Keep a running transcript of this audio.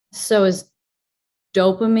So is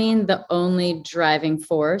dopamine the only driving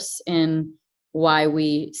force in why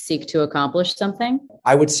we seek to accomplish something?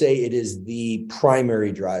 I would say it is the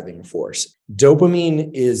primary driving force.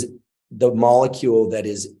 Dopamine is the molecule that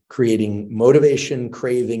is creating motivation,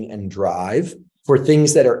 craving, and drive for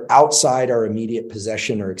things that are outside our immediate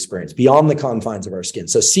possession or experience, beyond the confines of our skin.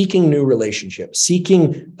 So seeking new relationships,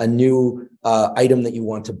 seeking a new item that you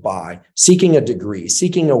want to buy, seeking a degree,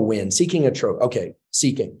 seeking a win, seeking a trophy. Okay,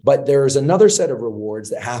 seeking. But there's another set of rewards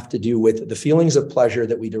that have to do with the feelings of pleasure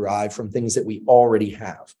that we derive from things that we already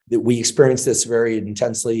have. That we experience this very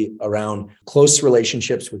intensely around close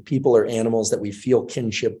relationships with people or animals that we feel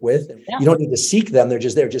kinship with. Yeah. You don't need to seek them. They're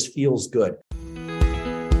just there. It just feels good.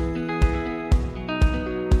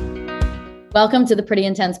 Welcome to the Pretty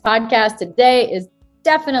Intense podcast. Today is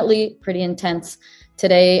definitely pretty intense.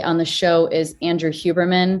 Today on the show is Andrew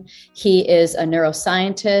Huberman. He is a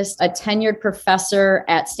neuroscientist, a tenured professor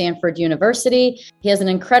at Stanford University. He has an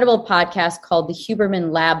incredible podcast called the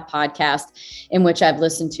Huberman Lab Podcast, in which I've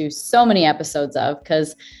listened to so many episodes of,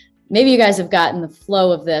 because maybe you guys have gotten the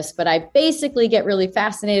flow of this, but I basically get really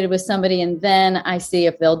fascinated with somebody and then I see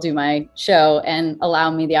if they'll do my show and allow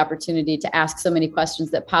me the opportunity to ask so many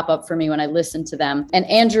questions that pop up for me when I listen to them. And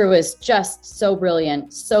Andrew is just so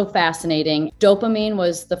brilliant, so fascinating. Dopamine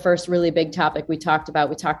was the first really big topic we talked about.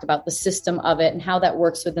 We talked about the system of it and how that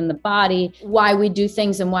works within the body, why we do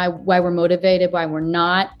things and why we're motivated, why we're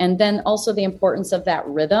not. And then also the importance of that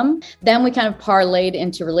rhythm. Then we kind of parlayed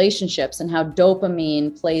into relationships and how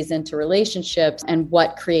dopamine plays into relationships and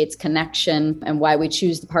what creates connection and why we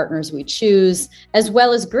choose the partners we choose, as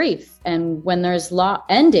well as grief. And when there's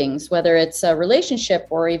endings, whether it's a relationship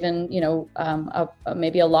or even,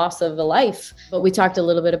 maybe a loss of a life. But we talked a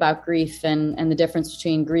little bit about grief and the difference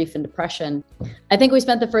between grief and depression. I think we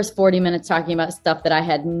spent the first 40 minutes talking about stuff that I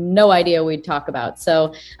had no idea we'd talk about.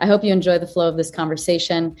 So I hope you enjoy the flow of this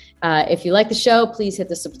conversation. If you like the show, please hit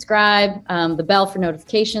the subscribe, the bell for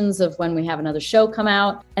notifications of when we have another show come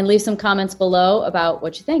out, and leave some comments below about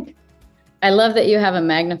what you think. I love that you have a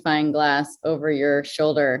magnifying glass over your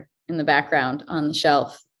shoulder in the background on the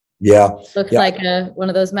shelf. Yeah. Looks like one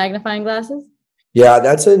of those magnifying glasses. Yeah,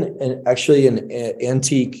 that's actually an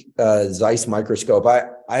antique Zeiss microscope.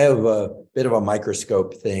 I have a bit of a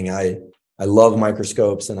microscope thing. I love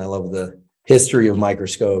microscopes and I love the history of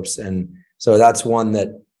microscopes. And so that's one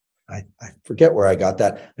that I forget where I got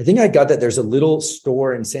that. I think I got that. There's a little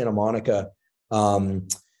store in Santa Monica. And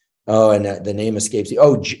the name escapes me.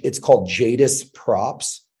 Oh, it's called Jadis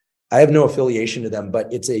Props. I have no affiliation to them,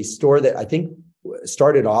 but it's a store that I think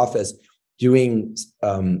started off as doing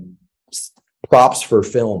props for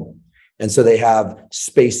film. And so they have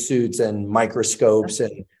spacesuits and microscopes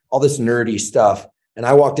and all this nerdy stuff. And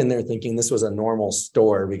I walked in there thinking this was a normal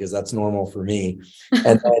store because that's normal for me.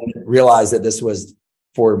 And then realized that this was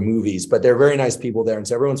for movies, but they're very nice people there. And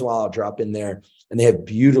so every once in a while I'll drop in there and they have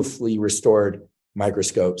beautifully restored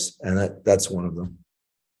microscopes. And that's one of them.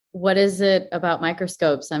 What is it about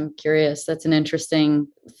microscopes? I'm curious. That's an interesting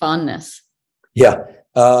fondness. Yeah.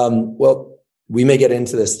 Well, we may get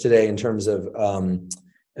into this today in terms of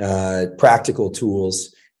practical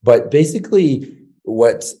tools, but basically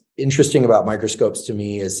what's interesting about microscopes to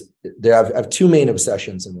me is I have two main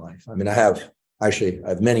obsessions in life. I mean, I have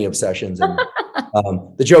many obsessions. And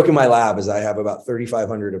the joke in my lab is I have about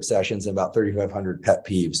 3,500 obsessions and about 3,500 pet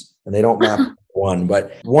peeves, and they don't map one.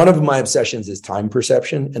 But one of my obsessions is time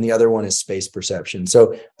perception, and the other one is space perception.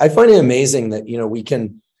 So I find it amazing that we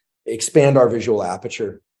can expand our visual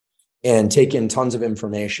aperture and take in tons of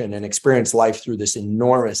information and experience life through this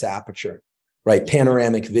enormous aperture, right?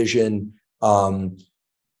 Panoramic vision.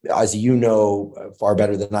 As you know far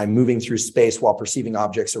better than I, moving through space while perceiving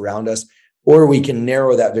objects around us. Or we can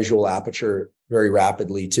narrow that visual aperture very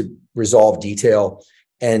rapidly to resolve detail.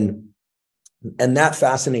 And that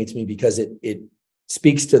fascinates me because it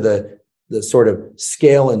speaks to the sort of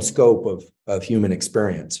scale and scope of human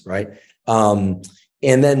experience, right? And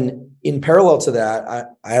then in parallel to that,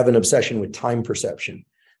 I have an obsession with time perception,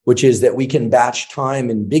 which is that we can batch time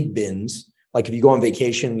in big bins. Like if you go on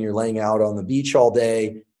vacation and you're laying out on the beach all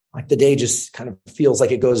day, like the day just kind of feels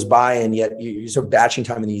like it goes by, and yet you're sort of batching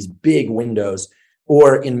time in these big windows.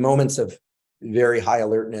 Or in moments of very high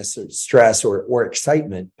alertness or stress or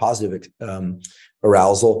excitement, positive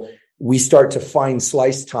arousal, we start to find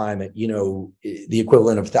slice time at the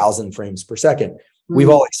equivalent of 1,000 frames per second. Mm-hmm. We've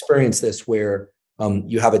all experienced this where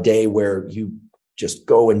you have a day where you just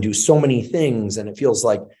go and do so many things, and it feels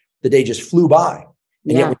like the day just flew by,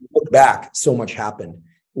 and yet when you look back, so much happened.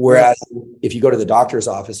 Whereas if you go to the doctor's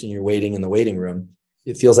office and you're waiting in the waiting room,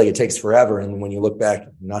 it feels like it takes forever. And when you look back,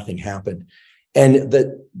 nothing happened. And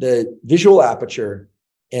the visual aperture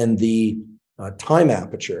and the time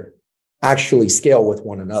aperture actually scale with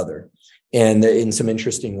one another, and in some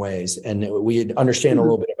interesting ways. And we understand a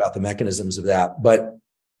little bit about the mechanisms of that. But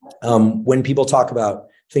when people talk about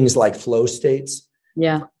things like flow states,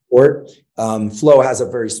 or flow has a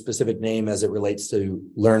very specific name as it relates to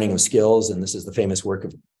learning of skills. And this is the famous work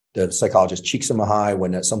of the psychologist Csikszentmihalyi,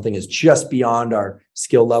 when something is just beyond our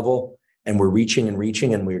skill level and we're reaching and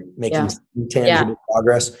we're making tangible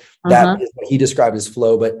progress. That is what he described as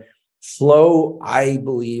flow. But flow, I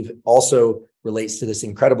believe, also relates to this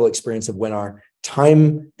incredible experience of when our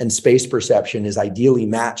time and space perception is ideally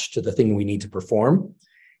matched to the thing we need to perform.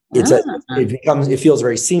 It feels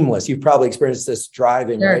very seamless. You've probably experienced this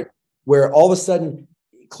driving, right? Where all of a sudden,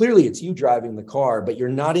 clearly it's you driving the car, but you're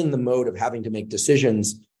not in the mode of having to make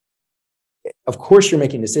decisions. Of course, you're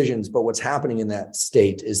making decisions, but what's happening in that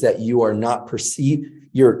state is that you are not perceiving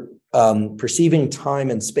time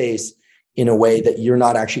and space in a way that you're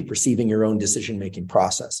not actually perceiving your own decision-making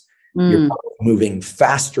process. You're moving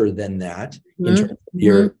faster than that in terms of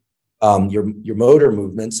your motor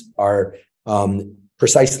movements are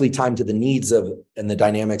precisely timed to the needs of and the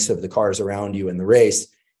dynamics of the cars around you in the race,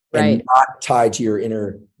 and not tied to your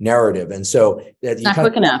inner narrative. And so it's not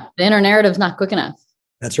quick enough. The inner narrative is not quick enough.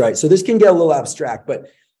 That's right. So this can get a little abstract, but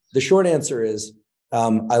the short answer is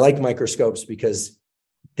I like microscopes because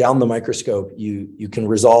down the microscope, you can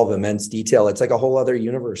resolve immense detail. It's like a whole other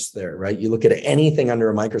universe there, right? You look at anything under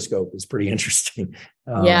a microscope, it's pretty interesting.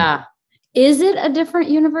 Is it a different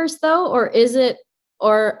universe though?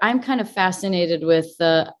 Or I'm kind of fascinated with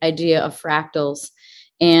the idea of fractals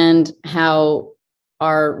and how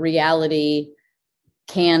our reality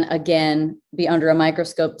can again be under a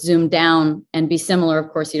microscope, zoom down and be similar. Of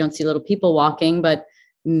course, you don't see little people walking, but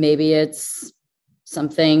maybe it's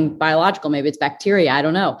something biological, maybe it's bacteria, I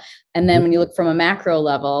don't know. And then when you look from a macro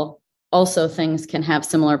level, also things can have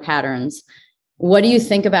similar patterns. What do you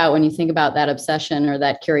think about when you think about that obsession or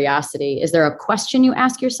that curiosity? Is there a question you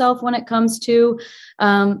ask yourself when it comes to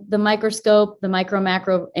the microscope, the micro,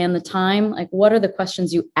 macro, and the time? Like, what are the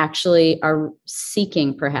questions you actually are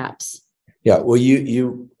seeking, perhaps? Yeah, well,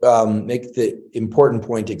 you make the important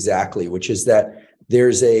point exactly, which is that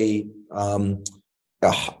there's a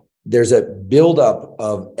buildup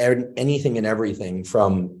of anything and everything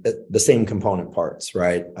from the same component parts,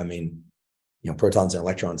 right? I mean, protons and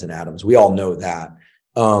electrons and atoms, we all know that.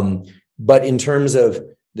 But in terms of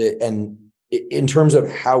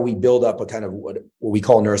how we build up a kind of what we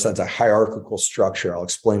call in neuroscience a hierarchical structure, I'll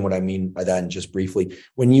explain what I mean by that in just briefly.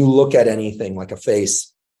 When you look at anything like a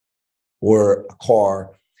face or a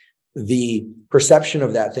car, the perception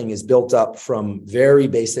of that thing is built up from very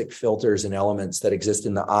basic filters and elements that exist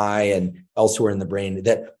in the eye and elsewhere in the brain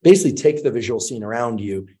that basically take the visual scene around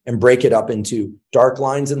you and break it up into dark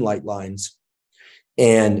lines and light lines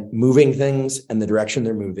and moving things and the direction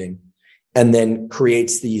they're moving, and then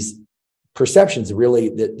creates these perceptions, really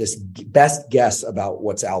this best guess about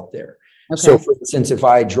what's out there. Okay. So for instance, if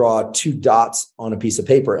I draw two dots on a piece of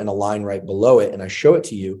paper and a line right below it, and I show it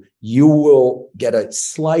to you, you will get a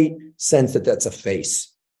slight sense that that's a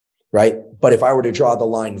face, right? But if I were to draw the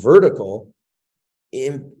line vertical,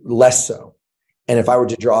 less so. And if I were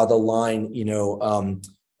to draw the line,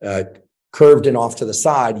 curved and off to the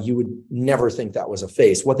side, you would never think that was a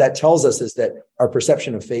face. What that tells us is that our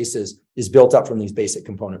perception of faces is built up from these basic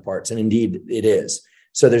component parts. And indeed it is.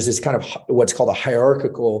 So there's this kind of what's called a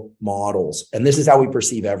hierarchical models. And this is how we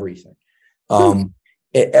perceive everything.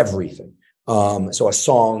 Everything. So a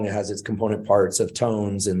song has its component parts of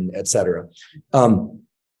tones and et cetera.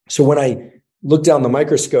 So when I look down the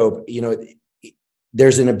microscope,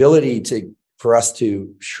 there's an ability for us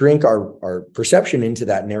to shrink our perception into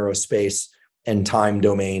that narrow space and time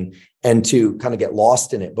domain and to kind of get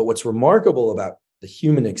lost in it. But what's remarkable about the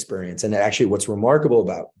human experience, and actually what's remarkable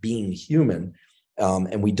about being human,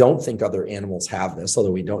 and we don't think other animals have this,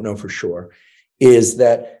 although we don't know for sure, is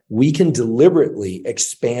that we can deliberately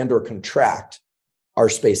expand or contract our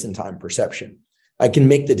space and time perception. I can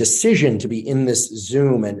make the decision to be in this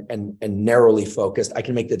zoom and narrowly focused. I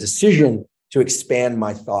can make the decision to expand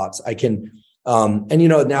my thoughts. I can,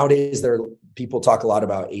 nowadays people talk a lot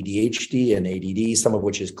about ADHD and ADD, some of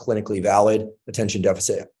which is clinically valid, attention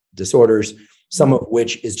deficit disorders, some of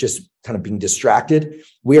which is just kind of being distracted.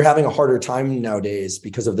 We're having a harder time nowadays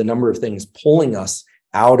because of the number of things pulling us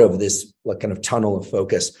out of this kind of tunnel of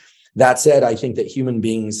focus. That said, I think that human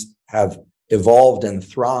beings have evolved and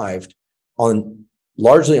thrived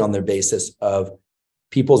largely on their basis of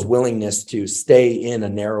people's willingness to stay in a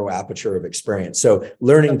narrow aperture of experience. So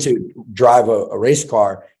learning to drive a race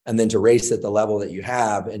car and then to race at the level that you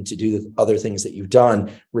have and to do the other things that you've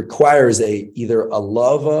done requires either a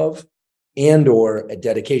love of and or a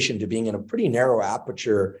dedication to being in a pretty narrow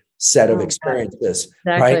aperture set of experiences,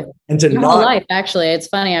 exactly. right? And to your whole life, actually, it's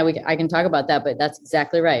funny. I can talk about that, but that's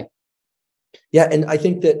exactly right. Yeah. And I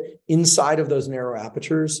think that inside of those narrow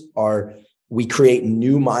apertures we create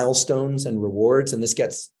new milestones and rewards. And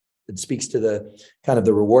it speaks to the kind of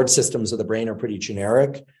the reward systems of the brain are pretty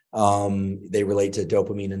generic. They relate to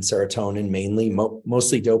dopamine and serotonin, mainly,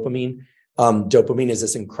 mostly dopamine. Dopamine is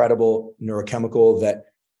this incredible neurochemical that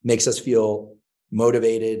makes us feel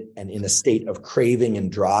motivated and in a state of craving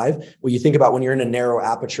and drive. Well, you think about when you're in a narrow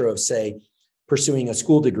aperture of, say, pursuing a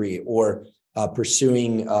school degree or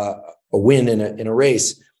pursuing a win in a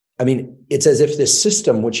race. I mean, it's as if this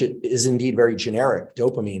system, which is indeed very generic,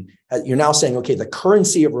 dopamine, you're now saying, okay, the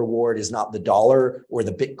currency of reward is not the dollar or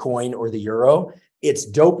the Bitcoin or the euro, it's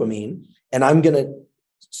dopamine. And I'm going to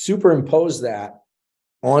superimpose that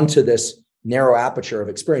onto this narrow aperture of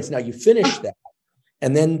experience. Now you finish that.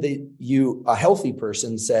 And then a healthy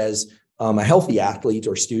person says, a healthy athlete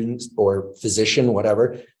or student or physician,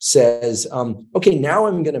 whatever, says, okay, now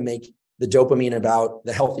I'm going to make the dopamine about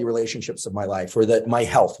the healthy relationships of my life or my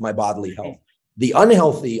health, my bodily health. The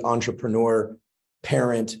unhealthy entrepreneur,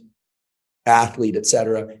 parent, athlete, et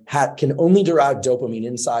cetera, can only derive dopamine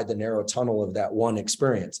inside the narrow tunnel of that one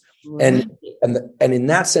experience. Right. And in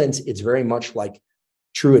that sense, it's very much like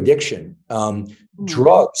true addiction.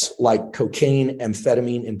 Drugs like cocaine,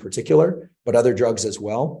 amphetamine in particular, but other drugs as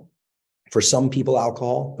well. For some people,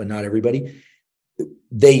 alcohol, but not everybody.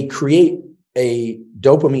 They create a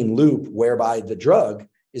dopamine loop whereby the drug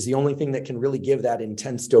is the only thing that can really give that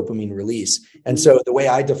intense dopamine release. And so the way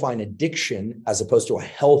I define addiction, as opposed to a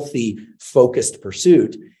healthy, focused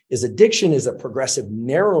pursuit, is addiction is a progressive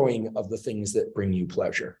narrowing of the things that bring you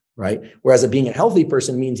pleasure, right? Whereas being a healthy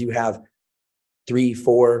person means you have 3,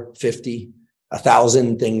 4, 50,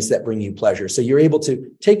 1,000 things that bring you pleasure. So you're able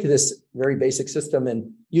to take this very basic system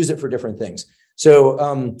and use it for different things.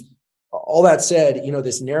 So all that said,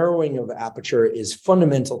 this narrowing of aperture is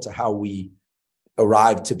fundamental to how we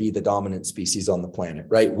arrive to be the dominant species on the planet,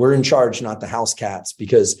 right? We're in charge, not the house cats,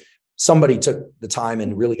 because somebody took the time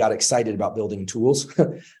and really got excited about building tools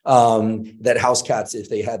that house cats, if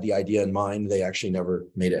they had the idea in mind, they actually never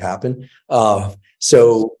made it happen.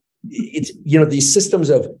 So it's, these systems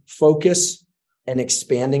of focus and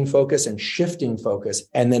expanding focus and shifting focus,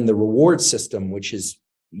 and then the reward system, which is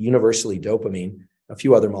universally dopamine, a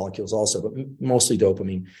few other molecules also, but mostly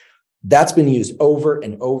dopamine. That's been used over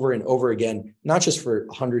and over and over again, not just for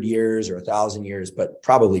 100 years or 1,000 years, but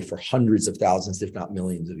probably for hundreds of thousands, if not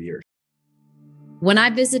millions of years. When I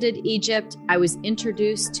visited Egypt, I was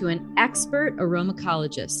introduced to an expert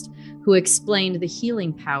aromacologist who explained the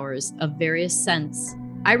healing powers of various scents.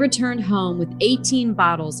 I returned home with 18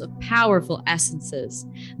 bottles of powerful essences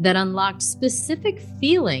that unlocked specific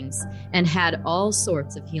feelings and had all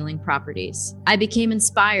sorts of healing properties. I became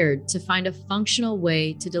inspired to find a functional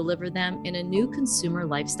way to deliver them in a new consumer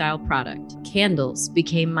lifestyle product. Candles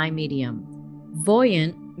became my medium.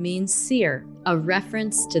 Voyant means seer, a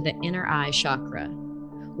reference to the inner eye chakra,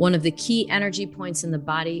 one of the key energy points in the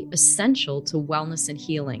body essential to wellness and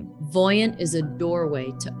healing. Voyant is a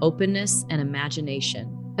doorway to openness and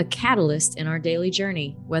imagination, a catalyst in our daily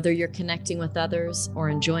journey. Whether you're connecting with others or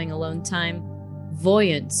enjoying alone time,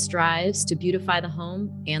 Voyant strives to beautify the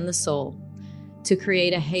home and the soul, to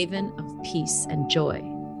create a haven of peace and joy.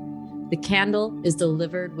 The candle is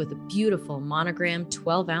delivered with a beautiful monogrammed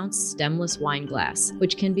 12-ounce stemless wine glass,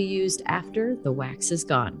 which can be used after the wax is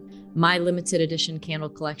gone. My limited edition candle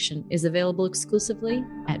collection is available exclusively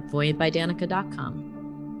at voyantbydanica.com.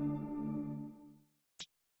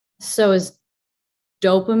 So is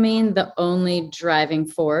dopamine the only driving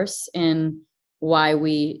force in why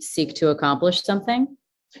we seek to accomplish something?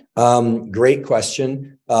 Great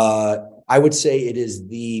question. I would say it is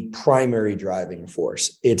the primary driving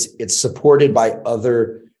force. It's supported by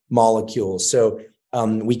other molecules. So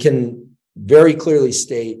we can very clearly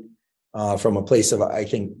state from a place of, I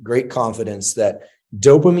think, great confidence that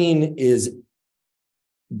dopamine is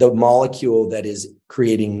the molecule that is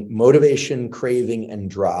creating motivation, craving, and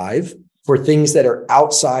drive for things that are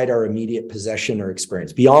outside our immediate possession or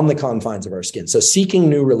experience, beyond the confines of our skin. So seeking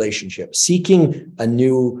new relationships, seeking a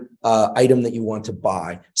new item that you want to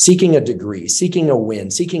buy, seeking a degree, seeking a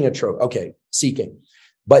win, seeking a trophy. Okay, seeking.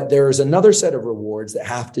 But there's another set of rewards that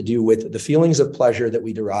have to do with the feelings of pleasure that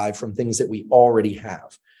we derive from things that we already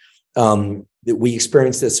have. That we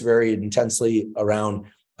experience this very intensely around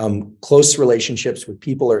close relationships with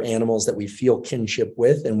people or animals that we feel kinship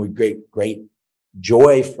with, and we great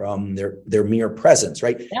joy from their mere presence,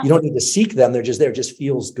 right? Yeah. You don't need to seek them. They're just there. It just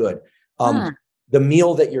feels good. The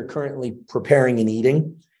meal that you're currently preparing and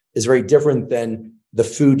eating is very different than the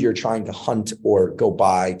food you're trying to hunt or go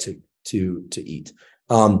buy to eat.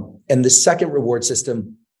 And the second reward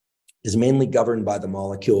system is mainly governed by the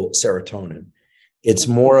molecule serotonin. It's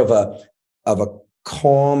more of a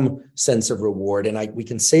calm sense of reward. And we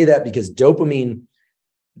can say that because dopamine,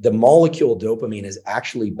 the molecule dopamine, is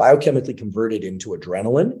actually biochemically converted into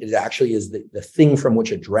adrenaline. It actually is the thing from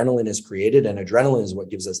which adrenaline is created. And adrenaline is what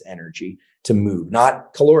gives us energy to move,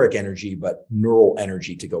 not caloric energy, but neural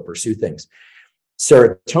energy to go pursue things.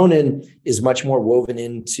 Serotonin is much more woven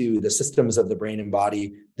into the systems of the brain and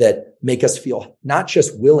body that make us feel not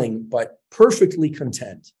just willing, but perfectly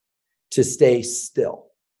content to stay still.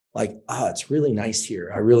 Like, it's really nice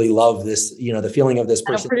here. I really love this, the feeling of this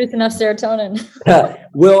person. I don't produce enough serotonin.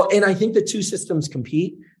 Well, and I think the two systems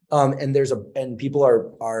compete. And people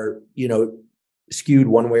are skewed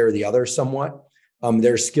one way or the other somewhat.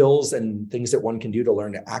 There are skills and things that one can do to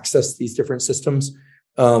learn to access these different systems.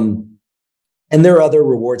 And there are other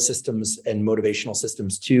reward systems and motivational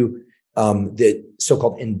systems too. The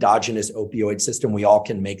so-called endogenous opioid system. We all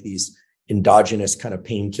can make these endogenous kind of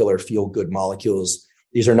painkiller feel-good molecules.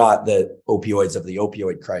 These are not the opioids of the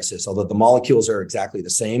opioid crisis, although the molecules are exactly the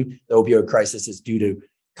same. The opioid crisis is due to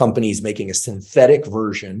companies making a synthetic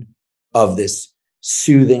version of this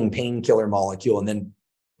soothing painkiller molecule and then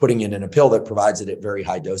putting it in a pill that provides it at very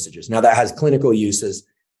high dosages. Now that has clinical uses.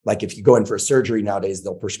 Like if you go in for a surgery nowadays,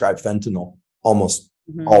 they'll prescribe fentanyl almost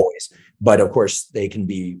always. But of course, they can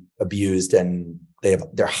be abused and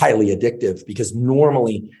they're highly addictive because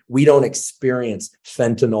normally we don't experience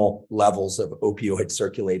fentanyl levels of opioid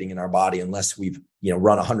circulating in our body unless we've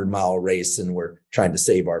run a 100-mile race and we're trying to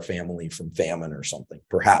save our family from famine or something,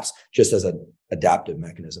 perhaps just as an adaptive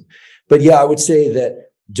mechanism. But yeah, I would say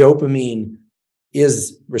that dopamine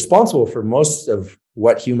is responsible for most of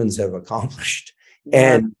what humans have accomplished.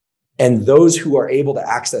 Yeah. And those who are able to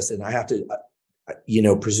access it, and I have to,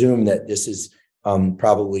 presume that this is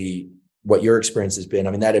probably what your experience has been.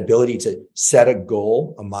 I mean, that ability to set a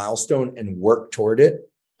goal, a milestone, and work toward it.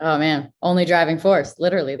 Oh man, only driving force.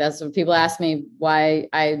 Literally, that's when people ask me what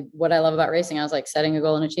I love about racing. I was like, setting a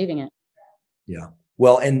goal and achieving it. Yeah.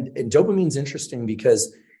 Well, and dopamine's interesting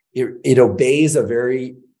because it obeys a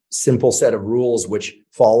very simple set of rules which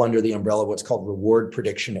fall under the umbrella of what's called reward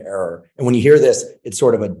prediction error. And when you hear this, it's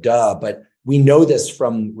sort of a duh, but we know this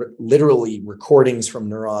from literally recordings from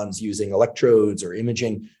neurons using electrodes or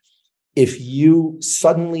imaging. If you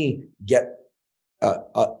suddenly get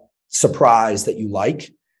a surprise that you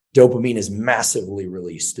like, dopamine is massively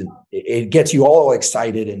released and it gets you all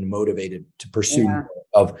excited and motivated to pursue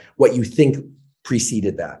of what you think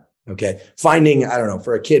preceded that. Okay. Finding, I don't know,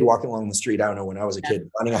 for a kid walking along the street, I don't know, when I was a kid,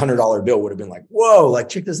 finding $100 bill would have been like, whoa, like,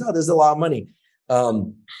 check this out. This is a lot of money.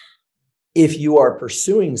 If you are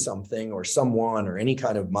pursuing something or someone or any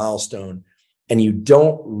kind of milestone and you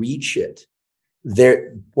don't reach it,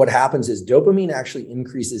 what happens is dopamine actually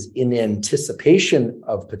increases in anticipation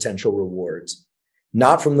of potential rewards,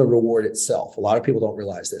 not from the reward itself. A lot of people don't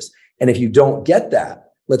realize this. And if you don't get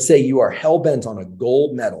that, let's say you are hell-bent on a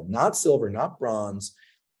gold medal, not silver, not bronze,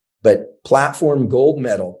 but platform gold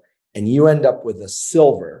medal, and you end up with a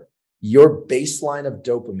silver, your baseline of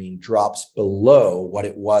dopamine drops below what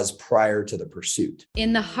it was prior to the pursuit.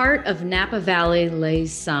 In the heart of Napa Valley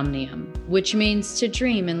lays Somnium, which means to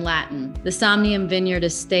dream in Latin. The Somnium Vineyard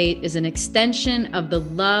Estate is an extension of the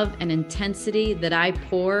love and intensity that I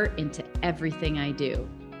pour into everything I do.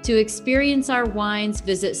 To experience our wines,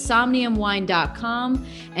 visit somniumwine.com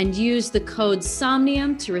and use the code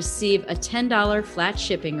SOMNIUM to receive a $10 flat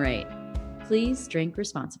shipping rate. Please drink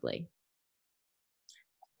responsibly.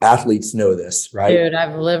 Athletes know this, right? Dude,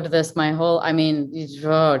 I've lived this am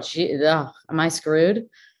I screwed?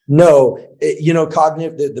 No,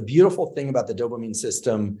 cognitive, the beautiful thing about the dopamine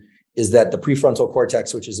system is that the prefrontal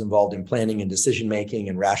cortex, which is involved in planning and decision-making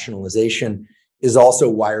and rationalization, is also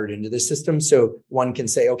wired into the system. So one can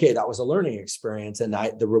say, okay, that was a learning experience. And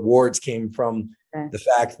the rewards came from the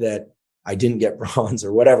fact that I didn't get bronze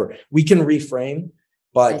or whatever. We can reframe,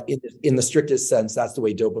 but in the strictest sense, that's the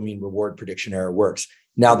way dopamine reward prediction error works.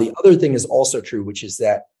 Now, the other thing is also true, which is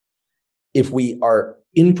that if we are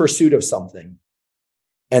in pursuit of something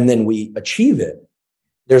and then we achieve it,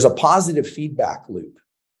 there's a positive feedback loop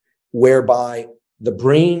whereby the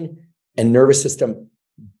brain and nervous system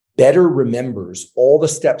better remembers all the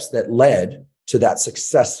steps that led to that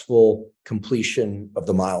successful completion of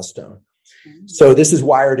the milestone. So this is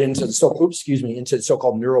wired into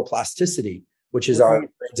so-called neuroplasticity, which is our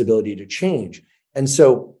brain's ability to change. And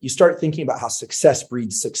so you start thinking about how success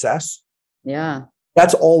breeds success. Yeah.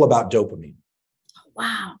 That's all about dopamine.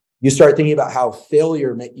 Wow. You start thinking about how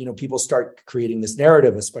failure, people start creating this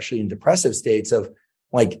narrative, especially in depressive states, of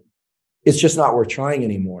like, it's just not worth trying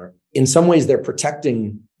anymore. In some ways,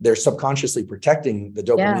 they're subconsciously protecting the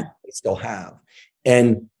dopamine they still have.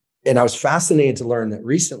 And I was fascinated to learn that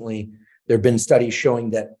recently there have been studies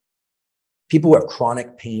showing that people who have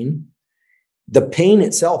chronic pain, the pain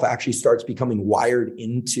itself actually starts becoming wired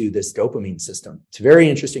into this dopamine system. It's very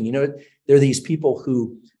interesting. There are these people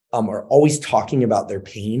who are always talking about their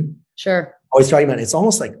pain. Sure. Always talking about it. It's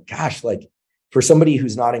almost like, gosh, like for somebody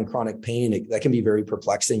who's not in chronic pain, that can be very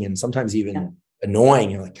perplexing and sometimes even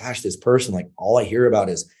annoying. You're like, gosh, this person, like all I hear about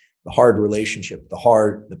is the hard relationship,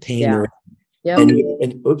 the pain. Yeah. Yep.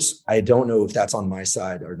 And oops, I don't know if that's on my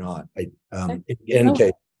side or not. In any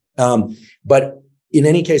case, but in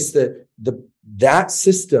any case, that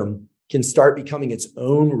system can start becoming its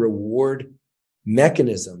own reward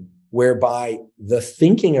mechanism, whereby the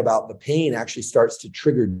thinking about the pain actually starts to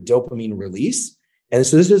trigger dopamine release. And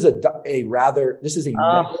so this is a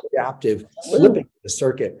adaptive flipping the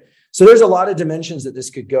circuit. So there's a lot of dimensions that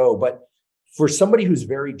this could go, but for somebody who's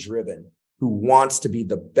very driven, who wants to be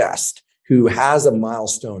the best, who has a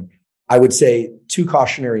milestone, I would say 2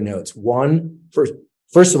 cautionary notes. One,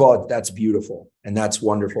 first of all, that's beautiful and that's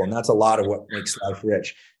wonderful. And that's a lot of what makes life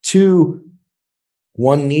rich. 2,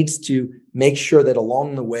 one needs to make sure that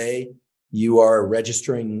along the way, you are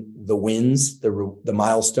registering the wins, the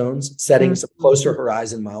milestones, setting some closer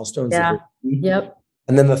horizon milestones. Yeah. Yep.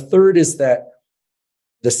 And then the third is that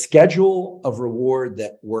the schedule of reward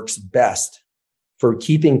that works best for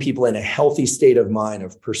keeping people in a healthy state of mind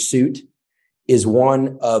of pursuit is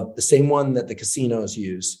one of the same one that the casinos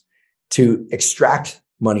use to extract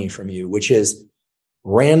money from you, which is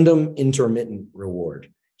random intermittent reward.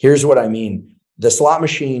 Here's what I mean. The slot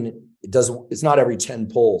machine, it's not every 10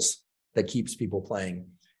 pulls that keeps people playing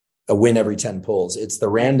a win every 10 pulls. It's the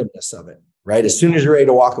randomness of it, right? As soon as you're ready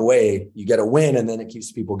to walk away, you get a win and then it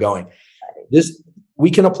keeps people going.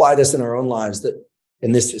 We can apply this in our own lives,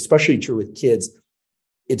 and this is especially true with kids.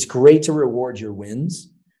 It's great to reward your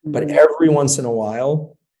wins, but every once in a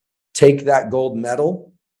while, take that gold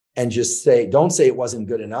medal and just don't say it wasn't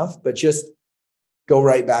good enough, but just go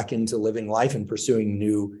right back into living life and pursuing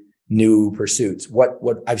new pursuits. What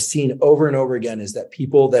I've seen over and over again is that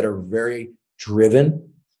people that are very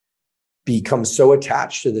driven become so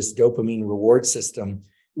attached to this dopamine reward system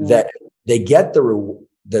that they get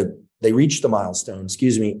they reach the milestone,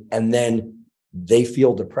 and then they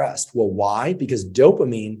feel depressed. Well, why? Because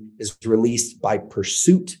dopamine is released by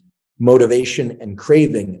pursuit, motivation, and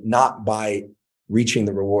craving, not by reaching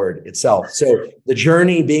the reward itself. So the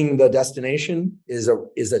journey being the destination is a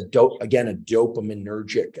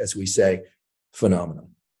dopaminergic, as we say, phenomenon.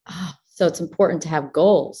 So it's important to have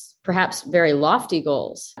goals, perhaps very lofty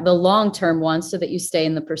goals, the long-term ones, so that you stay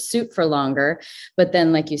in the pursuit for longer. But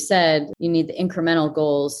then, like you said, you need the incremental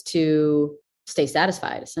goals to stay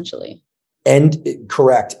satisfied, essentially. And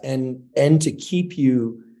correct. And to keep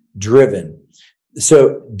you driven.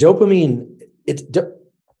 So dopamine,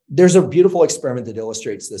 there's a beautiful experiment that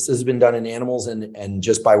illustrates this. This has been done in animals and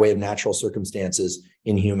just by way of natural circumstances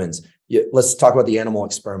in humans. Let's talk about the animal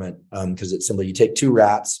experiment because it's simple. You take 2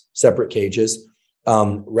 rats, separate cages.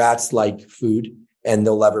 Rats like food and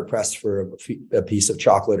they'll lever press for a piece of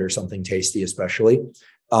chocolate or something tasty, especially.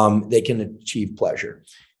 They can achieve pleasure.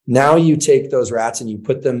 Now you take those rats and you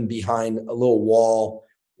put them behind a little wall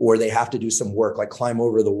where they have to do some work, like climb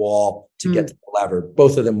over the wall to get to the lever.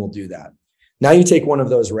 Both of them will do that. Now you take one of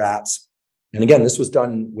those rats, and again, this was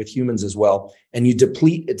done with humans as well, and you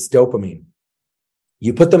deplete its dopamine.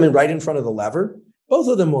 You put them right in front of the lever. Both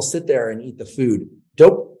of them will sit there and eat the food.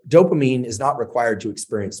 Dopamine is not required to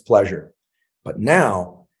experience pleasure. But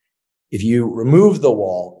now, if you remove the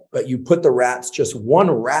wall, but you put the rats just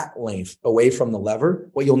 1 rat length away from the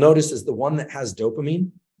lever, what you'll notice is the one that has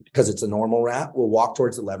dopamine, because it's a normal rat, will walk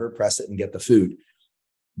towards the lever, press it, and get the food.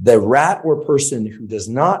 The rat or person who does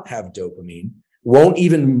not have dopamine won't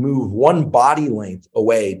even move 1 body length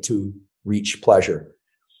away to reach pleasure.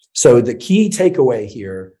 So the key takeaway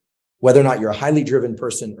here, whether or not you're a highly driven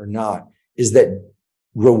person or not, is that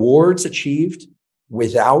rewards achieved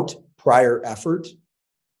without prior effort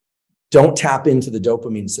don't tap into the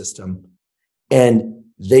dopamine system. And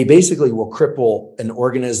they basically will cripple an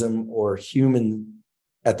organism or human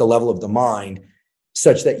at the level of the mind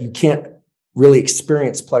such that you can't really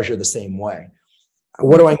experience pleasure the same way.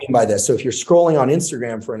 What do I mean by this? So if you're scrolling on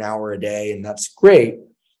Instagram for an hour a day, and that's great,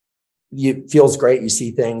 it feels great. You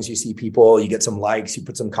see things, you see people, you get some likes, you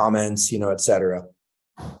put some comments, et cetera.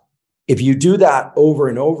 If you do that over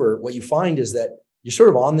and over, what you find is that you're sort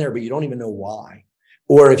of on there, but you don't even know why.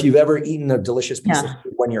 Or if you've ever eaten a delicious piece of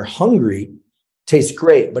food when you're hungry, tastes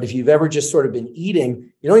great. But if you've ever just sort of been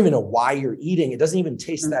eating, you don't even know why you're eating. It doesn't even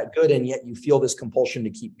taste that good. And yet you feel this compulsion to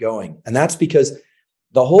keep going. And that's because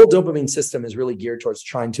the whole dopamine system is really geared towards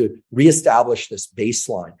trying to reestablish this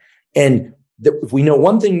baseline. And if we know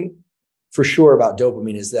one thing for sure about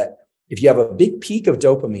dopamine is that if you have a big peak of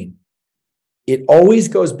dopamine, it always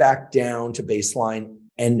goes back down to baseline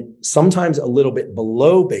and sometimes a little bit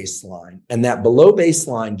below baseline. And that below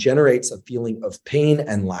baseline generates a feeling of pain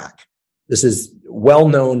and lack. This is well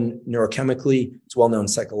known neurochemically. It's well known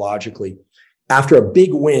psychologically. After a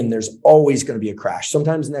big win, there's always going to be a crash,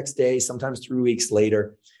 sometimes next day, sometimes 3 weeks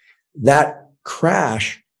later. That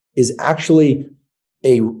crash is actually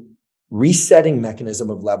a resetting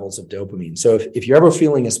mechanism of levels of dopamine. So if you're ever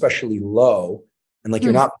feeling especially low and like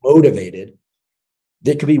you're not motivated,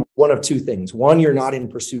 there could be one of two things. One, you're not in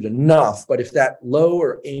pursuit enough, but if that low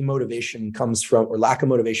or amotivation comes from, or lack of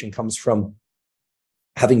motivation comes from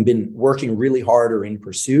having been working really hard or in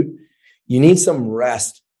pursuit, you need some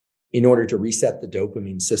rest in order to reset the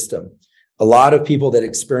dopamine system. A lot of people that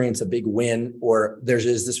experience a big win, or there's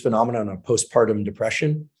this phenomenon of postpartum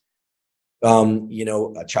depression.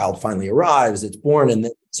 A child finally arrives, it's born, and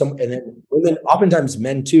then women, oftentimes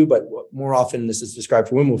men too, but more often this is described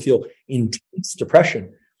for women, will feel intense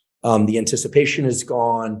depression. The anticipation is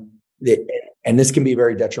gone, and this can be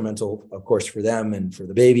very detrimental, of course, for them and for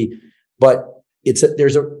the baby. But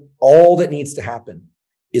all that needs to happen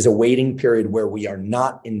is a waiting period where we are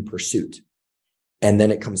not in pursuit, and then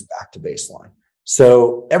it comes back to baseline.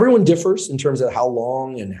 So everyone differs in terms of how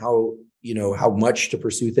long and how much to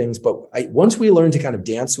pursue things. But once we learn to kind of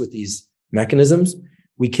dance with these mechanisms,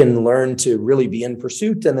 we can learn to really be in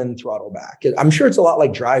pursuit and then throttle back. I'm sure it's a lot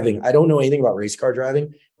like driving. I don't know anything about race car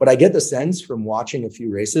driving, but I get the sense from watching a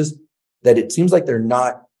few races that it seems like they're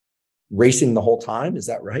not racing the whole time. Is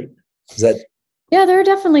that right? Yeah, there are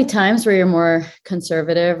definitely times where you're more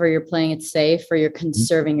conservative, or you're playing it safe, or you're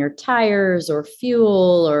conserving your tires or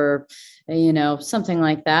fuel, or, something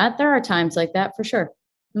like that. There are times like that for sure.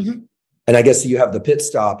 Mm-hmm. And I guess you have the pit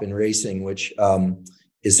stop in racing, which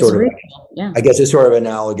is sort of, yeah. I guess it's sort of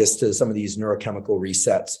analogous to some of these neurochemical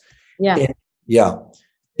resets. Yeah.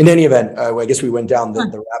 In any event, I guess we went down the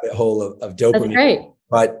rabbit hole of dopamine. That's great.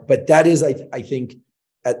 But that is, I think,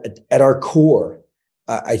 at our core,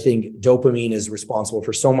 I think dopamine is responsible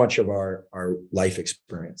for so much of our life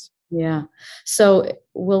experience. Yeah. So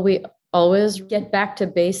will we always get back to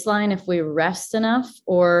baseline if we rest enough,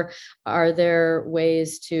 or are there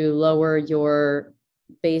ways to lower your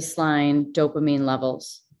baseline dopamine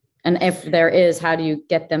levels? And if there is, how do you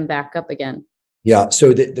get them back up again? Yeah.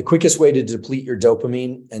 So the quickest way to deplete your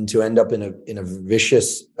dopamine and to end up in a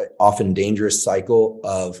vicious, often dangerous cycle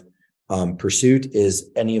of pursuit is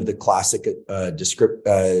any of the classic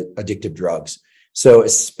addictive drugs. So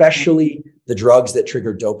especially the drugs that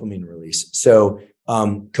trigger dopamine release. So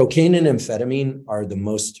cocaine and amphetamine are the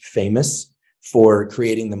most famous for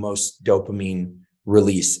creating the most dopamine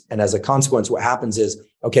release. And as a consequence, what happens is,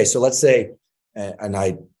 okay, so let's say, and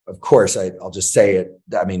I'll just say it.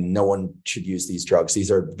 I mean, no one should use these drugs.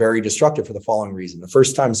 These are very destructive for the following reason. The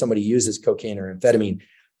first time somebody uses cocaine or amphetamine,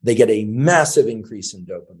 they get a massive increase in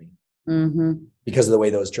dopamine because of the way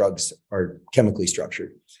those drugs are chemically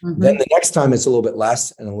structured. Then the next time it's a little bit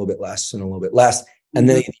less and a little bit less and a little bit less. And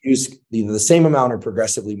then they use the same amount or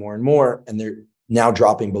progressively more and more, and they're now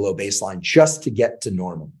dropping below baseline just to get to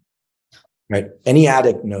normal, right? Any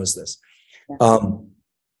addict knows this.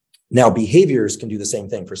 Now, behaviors can do the same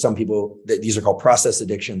thing. For some people, these are called process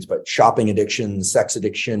addictions, but shopping addiction, sex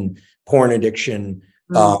addiction, porn addiction,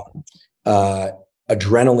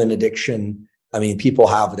 adrenaline addiction. I mean, people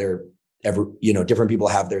have different people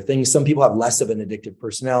have their things. Some people have less of an addictive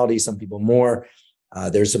personality, some people more.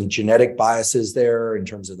 There's some genetic biases there in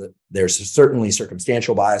terms of there's certainly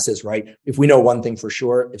circumstantial biases, right? If we know one thing for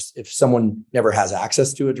sure, if someone never has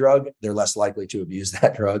access to a drug, they're less likely to abuse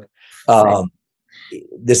that drug. Right.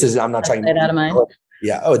 I'm not talking out of mind.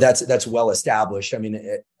 Yeah. Oh, that's well established. I mean,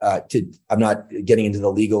 I'm not getting into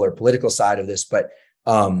the legal or political side of this, but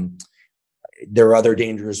there are other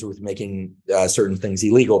dangers with making certain things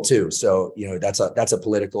illegal too. So, that's a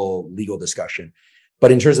political legal discussion.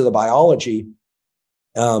 But in terms of the biology,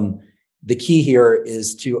 the key here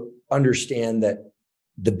is to understand that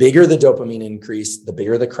the bigger the dopamine increase, the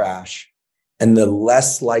bigger the crash, and the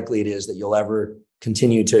less likely it is that you'll ever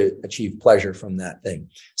continue to achieve pleasure from that thing.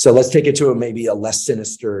 So let's take it to maybe a less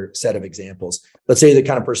sinister set of examples. Let's say the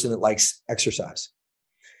kind of person that likes exercise.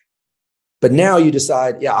 But now you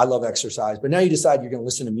decide, yeah, I love exercise, but now you decide you're going to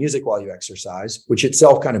listen to music while you exercise, which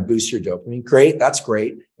itself kind of boosts your dopamine. Great. That's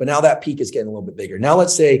great. But now that peak is getting a little bit bigger. Now,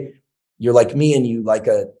 let's say you're like me and you like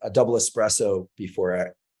a double espresso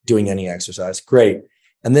before doing any exercise. Great.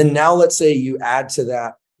 And then now let's say you add to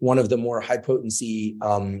that one of the more high potency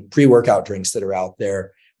pre-workout drinks that are out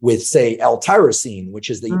there with, say, L-tyrosine, which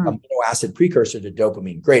is the amino acid precursor to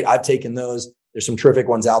dopamine. Great. I've taken those. There's some terrific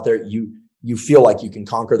ones out there. You feel like you can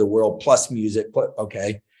conquer the world plus music.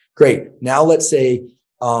 Okay, great. Now let's say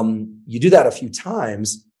you do that a few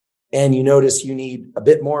times and you notice you need a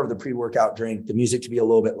bit more of the pre-workout drink, the music to be a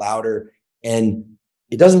little bit louder, and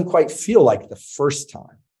it doesn't quite feel like the first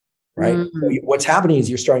time, right? So what's happening is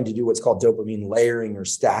you're starting to do what's called dopamine layering or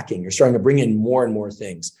stacking. You're starting to bring in more and more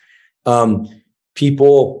things.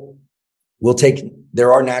 People will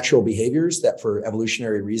there are natural behaviors that for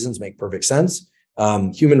evolutionary reasons make perfect sense.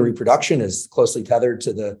 Human reproduction is closely tethered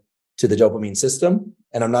to the dopamine system.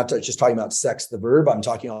 And I'm not just talking about sex, the verb. I'm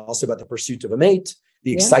talking also about the pursuit of a mate,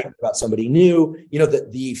 the excitement about somebody new,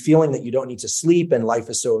 the feeling that you don't need to sleep and life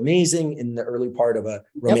is so amazing in the early part of a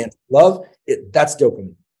romantic love. That's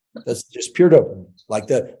dopamine. That's just pure dopamine. Like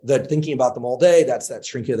the thinking about them all day, that's that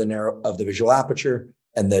shrinking of the visual aperture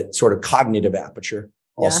and the sort of cognitive aperture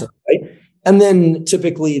also, right? And then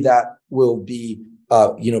typically that will be,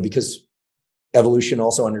 because evolution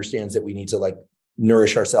also understands that we need to like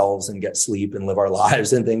nourish ourselves and get sleep and live our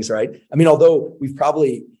lives and things, right? I mean, although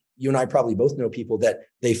you and I probably both know people that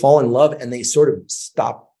they fall in love and they sort of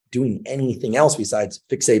stop doing anything else besides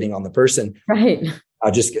fixating on the person. Right.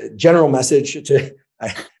 Just a general message to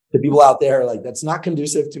people out there, like that's not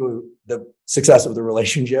conducive to the success of the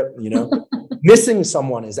relationship, Missing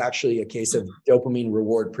someone is actually a case of dopamine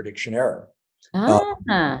reward prediction error.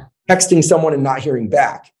 Texting someone and not hearing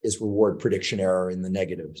back is reward prediction error in the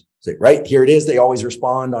negatives. So, right here it is. They always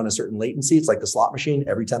respond on a certain latency. It's like the slot machine,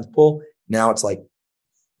 every 10th pull. Now it's like,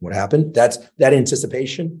 what happened? That's that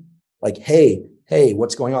anticipation. Like, hey,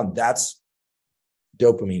 what's going on? That's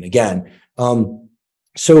dopamine again.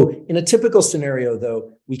 So in a typical scenario,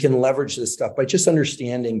 though, we can leverage this stuff by just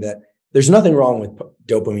understanding that there's nothing wrong with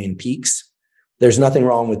dopamine peaks. There's nothing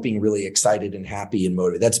wrong with being really excited and happy and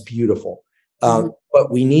motivated. That's beautiful. But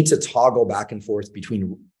we need to toggle back and forth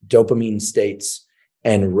between dopamine states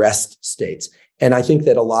and rest states. And I think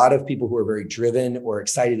that a lot of people who are very driven or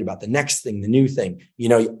excited about the next thing, the new thing,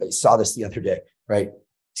 I saw this the other day, right?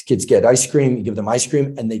 Kids get ice cream, you give them ice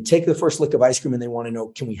cream and they take the first lick of ice cream and they want to know,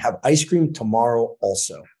 can we have ice cream tomorrow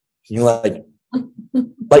also?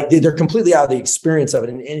 Like they're completely out of the experience of it.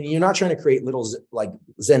 And you're not trying to create little like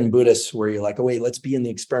Zen Buddhists where you're like, oh, wait, let's be in the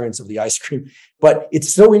experience of the ice cream. But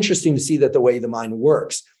it's so interesting to see that the way the mind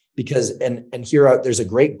works because, and here there's a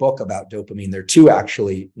great book about dopamine. There are two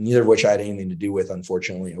actually, neither of which I had anything to do with,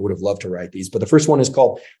 unfortunately. I would have loved to write these, but the first one is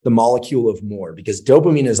called The Molecule of More because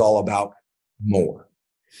dopamine is all about more.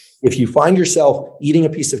 If you find yourself eating a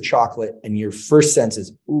piece of chocolate and your first sense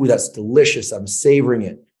is, ooh, that's delicious. I'm savoring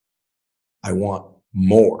it. I want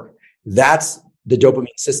more. That's the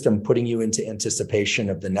dopamine system putting you into anticipation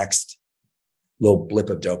of the next little blip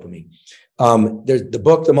of dopamine. There's the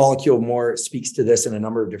book, The Molecule of More, speaks to this in a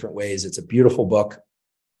number of different ways. It's a beautiful book.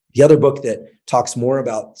 The other book that talks more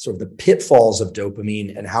about sort of the pitfalls of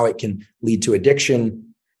dopamine and how it can lead to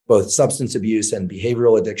addiction, both substance abuse and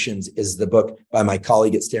behavioral addictions, is the book by my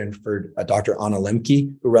colleague at Stanford, Dr. Anna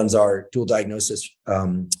Lembke, who runs our dual diagnosis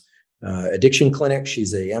addiction clinic.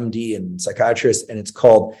 She's a MD and psychiatrist, and it's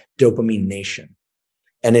called Dopamine Nation.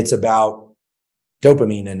 And it's about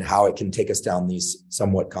dopamine and how it can take us down these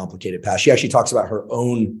somewhat complicated paths. She actually talks about her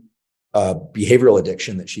own behavioral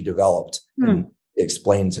addiction that she developed and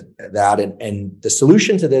explains that. And the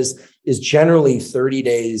solution to this is generally 30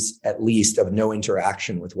 days at least of no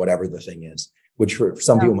interaction with whatever the thing is, which for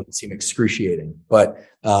some people might seem excruciating, but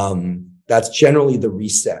that's generally the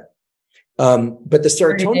reset. But the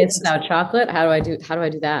serotonin without chocolate, how do I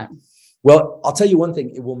do that? Well, I'll tell you one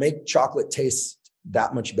thing, it will make chocolate taste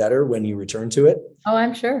that much better when you return to it. Oh,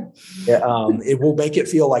 I'm sure. It will make it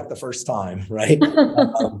feel like the first time, right?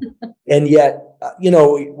 And yet,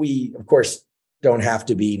 we of course don't have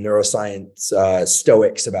to be neuroscience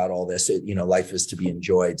stoics about all this. Life is to be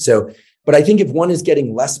enjoyed. So, but I think if one is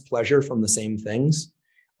getting less pleasure from the same things,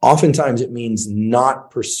 oftentimes it means not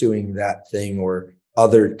pursuing that thing or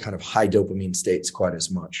other kind of high dopamine states quite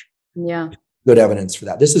as much. Yeah. Good evidence for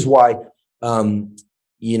that. This is why,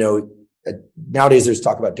 nowadays there's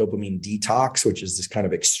talk about dopamine detox, which is this kind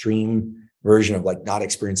of extreme version of like not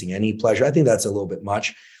experiencing any pleasure. I think that's a little bit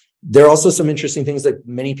much. There are also some interesting things that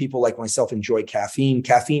many people like myself enjoy caffeine.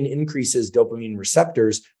 Caffeine increases dopamine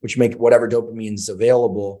receptors, which make whatever dopamine is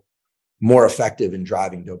available more effective in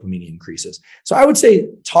driving dopamine increases. So I would say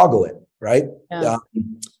toggle it, right? Yeah.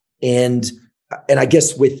 And I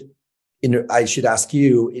guess I should ask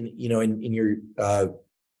you in your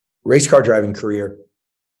race car driving career,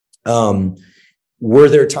 were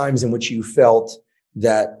there times in which you felt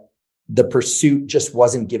that the pursuit just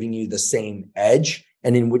wasn't giving you the same edge?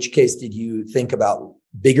 And in which case, did you think about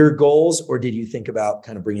bigger goals, or did you think about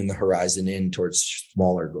kind of bringing the horizon in towards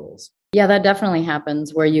smaller goals? Yeah, that definitely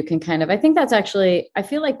happens where you can kind of, I think that's actually, I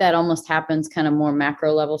feel like that almost happens kind of more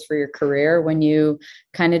macro levels for your career when you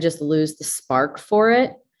kind of just lose the spark for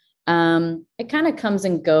it. It kind of comes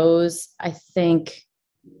and goes, I think,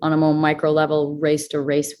 on a more micro level, race to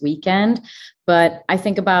race weekend. But I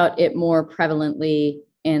think about it more prevalently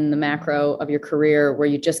in the macro of your career where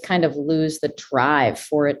you just kind of lose the drive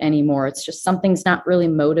for it anymore. It's just something's not really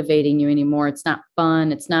motivating you anymore. It's not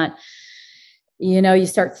fun. It's not, you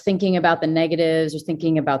start thinking about the negatives or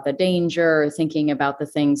thinking about the danger or thinking about the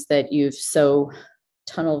things that you've so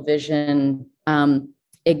tunnel vision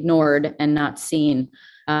ignored and not seen.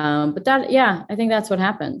 But I think that's what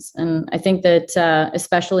happens. And I think that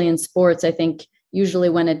especially in sports, I think usually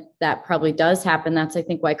when that probably does happen, that's, I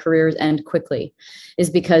think, why careers end quickly, is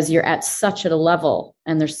because you're at such a level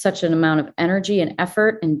and there's such an amount of energy and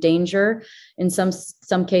effort and danger in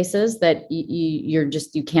some cases that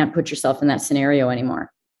you can't put yourself in that scenario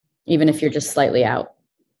anymore, even if you're just slightly out.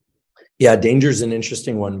 Yeah, danger is an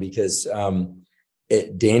interesting one because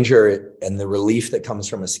danger and the relief that comes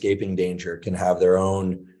from escaping danger can have their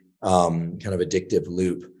own kind of addictive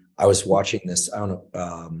loop. I was watching this,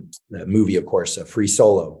 the movie, of course, Free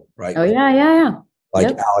Solo, right? Oh, yeah. Like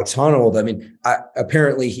yep. Alex Honnold. I mean,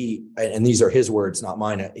 apparently and these are his words, not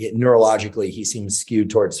mine. Neurologically, he seems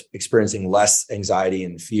skewed towards experiencing less anxiety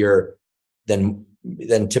and fear than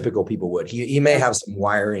typical people would. He may have some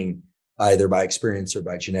wiring either by experience or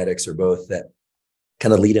by genetics or both that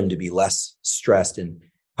kind of lead him to be less stressed in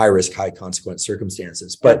high risk, high consequence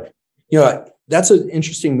circumstances. But, that's an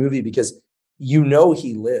interesting movie because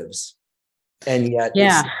he lives, and yet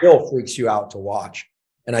it still freaks you out to watch.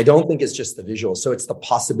 And I don't think it's just the visual. So it's the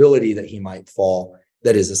possibility that he might fall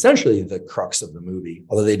that is essentially the crux of the movie.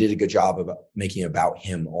 Although they did a good job of making it about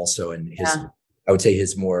him also. And I would say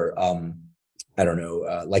his more,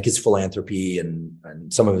 like his philanthropy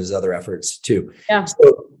and some of his other efforts too. Yeah.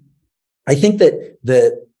 So I think that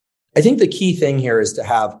the key thing here is to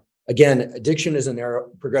have, again, addiction is a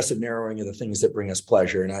progressive narrowing of the things that bring us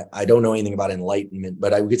pleasure. And I don't know anything about enlightenment,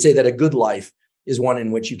 but I would say that a good life is one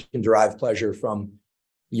in which you can derive pleasure from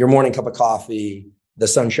your morning cup of coffee, the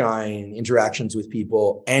sunshine, interactions with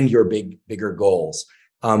people, and your bigger goals.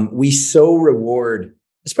 We so reward,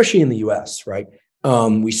 especially in the US, right?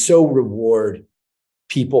 We so reward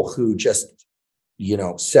people who just,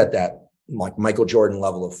 set that like Michael Jordan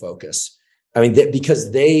level of focus. I mean,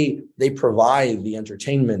 because they provide the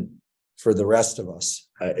entertainment for the rest of us,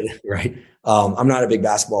 right? I'm not a big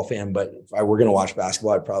basketball fan, but if I were going to watch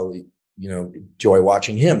basketball, I'd probably, enjoy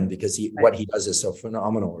watching him because what he does is so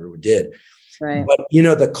phenomenal, or did. Right. But,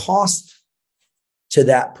 the cost to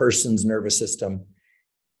that person's nervous system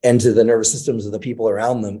and to the nervous systems of the people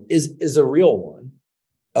around them is a real one.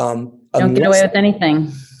 Don't get away with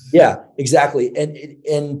anything. Yeah, exactly.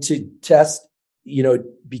 And to test,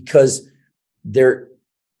 because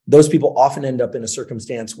those people often end up in a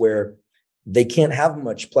circumstance where they can't have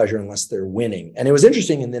much pleasure unless they're winning. And it was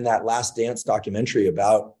interesting in that Last Dance documentary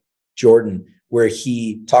about Jordan, where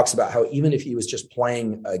he talks about how even if he was just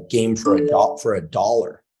playing a game for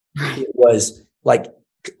 $1, it was like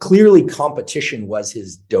clearly competition was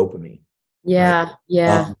his dopamine. Yeah. Right?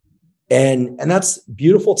 Yeah. And that's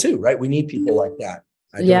beautiful too, right? We need people like that.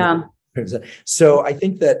 So I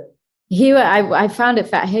think that I found it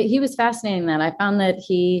he was fascinating that I found that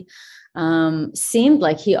he seemed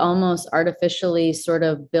like he almost artificially sort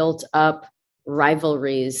of built up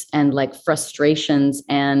rivalries and like frustrations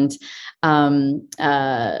and like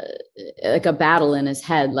a battle in his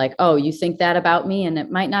head, like, oh, you think that about me? And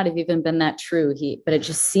it might not have even been that true. But it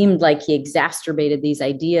just seemed like he exacerbated these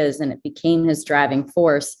ideas and it became his driving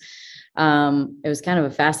force. It was kind of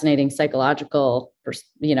a fascinating psychological,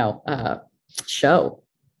 show.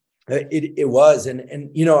 It was. And,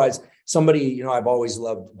 as somebody, I've always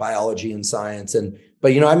loved biology and science.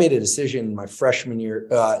 But I made a decision my freshman year,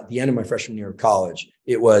 at the end of my freshman year of college.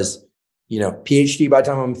 It was, PhD by the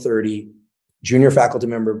time I'm 30, junior faculty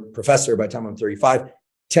member, professor by the time I'm 35,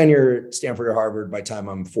 tenure at Stanford or Harvard by the time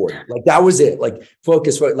I'm 40. Like that was it. Like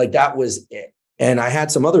focus, like that was it. And I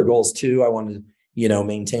had some other goals too. I wanted to,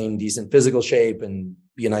 maintain decent physical shape and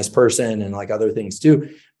be a nice person and like other things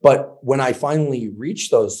too. But when I finally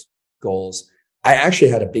reached those goals, I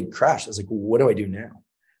actually had a big crash. I was like, what do I do now?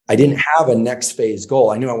 I didn't have a next phase goal.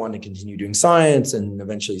 I knew I wanted to continue doing science and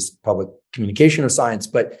eventually public communication of science,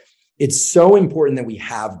 but it's so important that we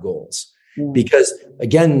have goals because,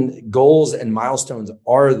 again, goals and milestones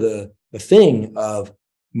are the thing of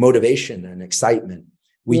motivation and excitement.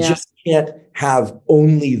 We just can't have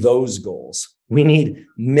only those goals. We need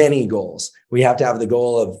many goals. We have to have the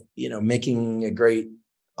goal of, making a great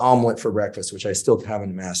omelet for breakfast, which I still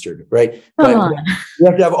haven't mastered, right? But we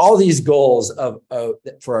have to have all these goals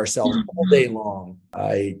for ourselves all day long.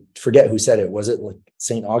 I forget who said it. Was it like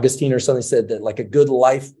St. Augustine or something said that like a good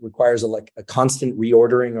life requires a constant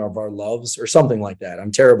reordering of our loves or something like that.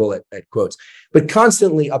 I'm terrible at quotes, but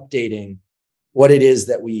constantly updating what it is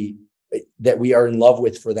that we are in love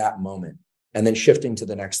with for that moment and then shifting to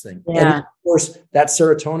the next thing. Yeah. And of course, that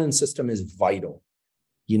serotonin system is vital.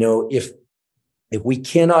 If we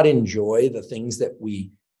cannot enjoy the things that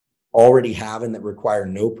we already have and that require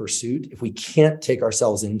no pursuit, if we can't take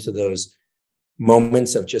ourselves into those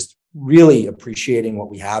moments of just really appreciating what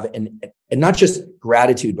we have and not just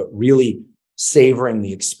gratitude, but really savoring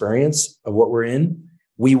the experience of what we're in,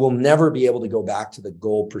 we will never be able to go back to the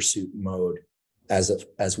goal pursuit mode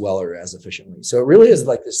as well or as efficiently. So it really is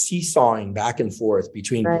like the seesawing back and forth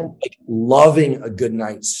between like loving a good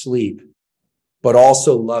night's sleep, but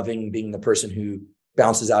also loving being the person who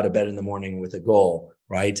bounces out of bed in the morning with a goal,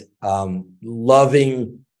 right?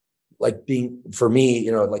 Loving, like being, for me,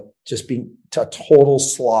 like just being a total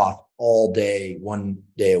sloth all day, 1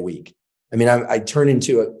 day a week. I mean, I turn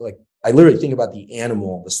into I literally think about the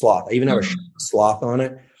animal, the sloth. I even have a sloth on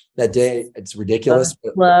it that day. It's ridiculous.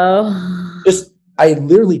 I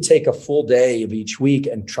literally take a full day of each week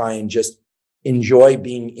and try and just enjoy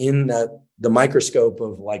being in the microscope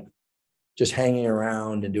of like just hanging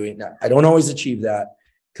around and doing that. I don't always achieve that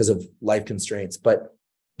because of life constraints, but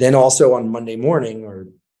then also on Monday morning or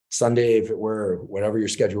Sunday, if it were, or whatever your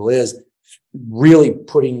schedule is, really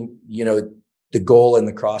putting, the goal in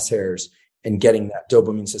the crosshairs and getting that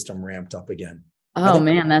dopamine system ramped up again. Oh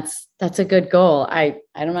man, that's a good goal.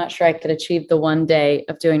 I'm not sure I could achieve the 1 day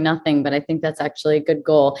of doing nothing, but I think that's actually a good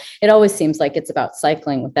goal. It always seems like it's about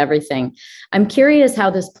cycling with everything. I'm curious how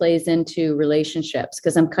this plays into relationships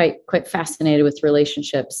because I'm quite fascinated with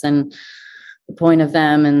relationships and the point of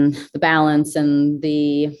them and the balance and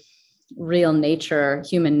the real nature,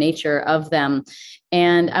 human nature of them.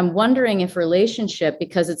 And I'm wondering if relationship,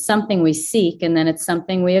 because it's something we seek and then it's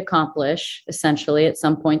something we accomplish essentially at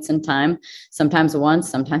some points in time, sometimes once,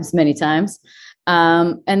 sometimes many times.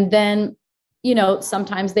 And then,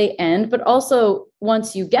 sometimes they end, but also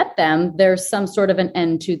once you get them, there's some sort of an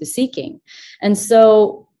end to the seeking. And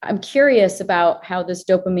so I'm curious about how this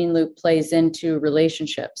dopamine loop plays into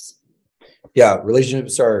relationships. Yeah,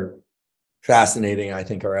 relationships are fascinating. I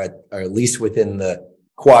think are at least within the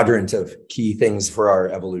quadrant of key things for our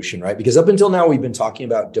evolution, right? Because up until now, we've been talking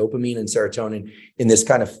about dopamine and serotonin in this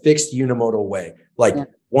kind of fixed unimodal way, like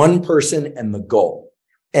one person and the goal.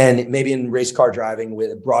 And maybe in race car driving,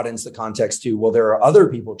 it broadens the context to, well, there are other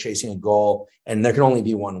people chasing a goal and there can only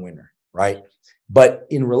be one winner, right? But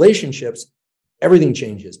in relationships, everything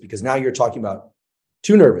changes because now you're talking about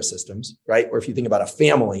two nervous systems, right? Or if you think about a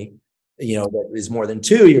family, that is more than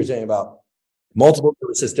two, you're saying about multiple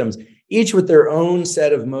nervous systems, each with their own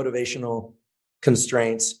set of motivational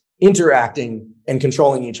constraints, interacting and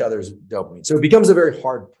controlling each other's dopamine. So it becomes a very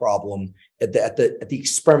hard problem at the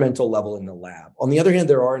experimental level in the lab. On the other hand,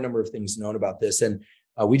 there are a number of things known about this. And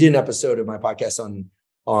we did an episode of my podcast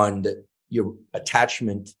on your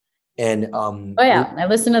attachment. And I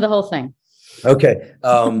listened to the whole thing. Okay.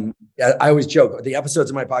 I always joke. The episodes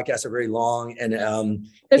of my podcast are very long and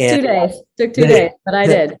took 2 days, but I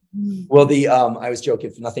did. Well, I was joking.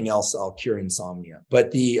 If nothing else, I'll cure insomnia.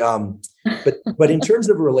 But but in terms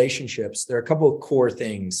of relationships, there are a couple of core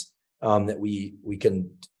things that we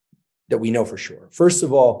know for sure. First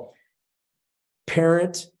of all,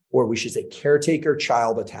 parent, or we should say caretaker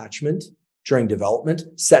child attachment during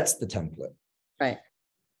development sets the template. Right.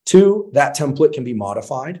 2, that template can be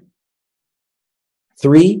modified.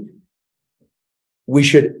 3, we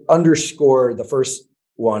should underscore the first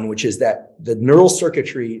one, which is that the neural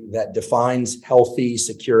circuitry that defines healthy,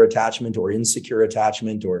 secure attachment or insecure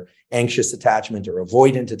attachment or anxious attachment or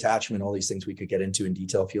avoidant attachment, all these things we could get into in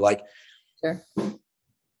detail if you like. Sure.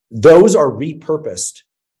 Those are repurposed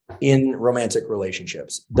in romantic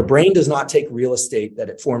relationships. The brain does not take real estate that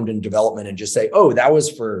it formed in development and just say, oh, that was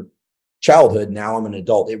for childhood. Now I'm an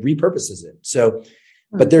adult. It repurposes it. So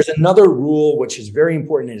but there's another rule which is very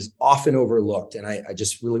important and is often overlooked. And I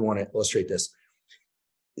just really want to illustrate this.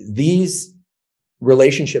 These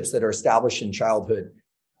relationships that are established in childhood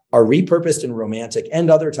are repurposed in romantic and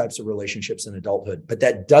other types of relationships in adulthood. But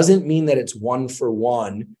that doesn't mean that it's one for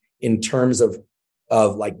one in terms of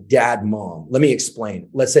like dad, mom. Let me explain.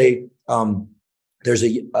 Let's say there's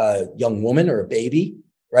a young woman or a baby,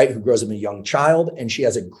 right, who grows up a young child, and she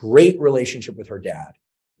has a great relationship with her dad.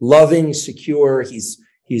 Loving, secure,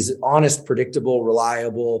 he's honest, predictable,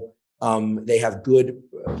 reliable. They have good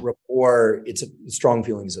rapport. It's strong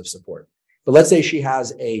feelings of support. But let's say she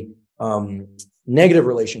has a negative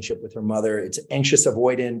relationship with her mother. It's anxious,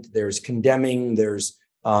 avoidant. There's condemning. There's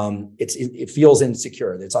it feels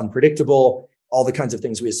insecure. It's unpredictable. All the kinds of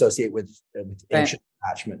things we associate with anxious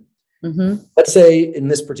attachment. Mm-hmm. Let's say in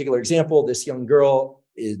this particular example, this young girl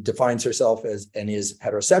defines herself as and is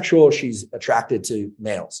heterosexual. She's attracted to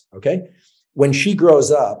males. Okay. When she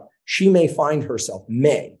grows up, she may find herself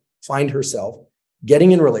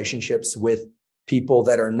getting in relationships with people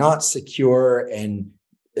that are not secure and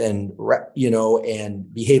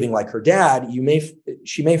behaving like her dad.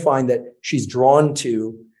 She may find that she's drawn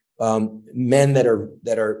to men that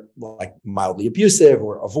are like mildly abusive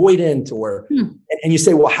or avoidant, and you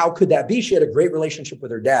say, well, how could that be? She had a great relationship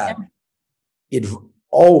with her dad. It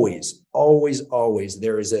always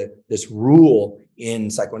there is this rule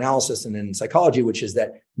in psychoanalysis and in psychology, which is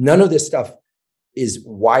that none of this stuff is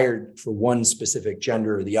wired for one specific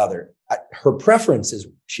gender or the other. Her preference is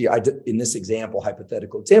in this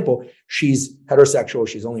hypothetical example, she's heterosexual.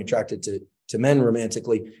 She's only attracted to men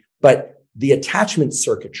romantically, but the attachment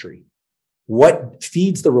circuitry, what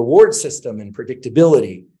feeds the reward system and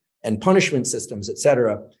predictability and punishment systems, et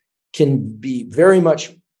cetera, can be very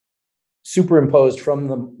much superimposed from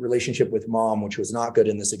the relationship with mom, which was not good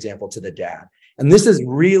in this example, to the dad. And this is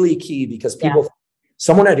really key because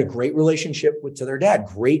someone had a great relationship to their dad,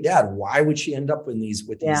 great dad. Why would she end up in these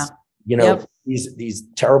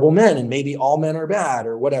terrible men? And maybe all men are bad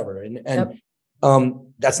or whatever. And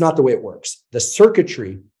that's not the way it works. The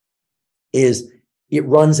circuitry it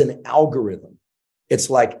runs an algorithm. It's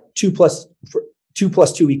like 2 plus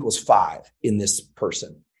 2 equals 5 in this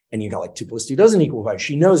person. And you got like 2 plus 2 doesn't equal 5.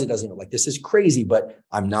 She knows it doesn't. Like, this is crazy, but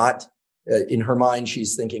I'm not, in her mind,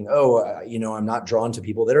 she's thinking, I'm not drawn to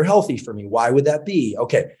people that are healthy for me. Why would that be?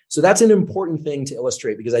 Okay. So that's an important thing to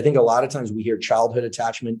illustrate, because I think a lot of times we hear childhood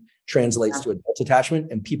attachment translates to adult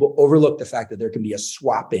attachment, and people overlook the fact that there can be a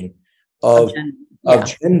swapping of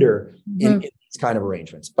gender in these kind of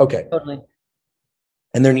arrangements. Okay. Totally.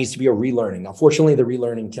 And there needs to be a relearning. Unfortunately, the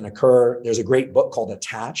relearning can occur. There's a great book called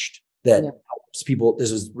Attached that helps people.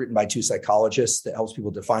 This was written by 2 psychologists that helps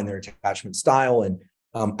people define their attachment style. And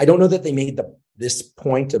I don't know that they made this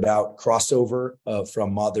point about crossover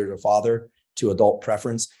from mother to father to adult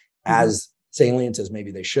preference as salient as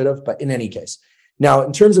maybe they should have. But in any case, now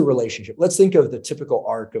in terms of relationship, let's think of the typical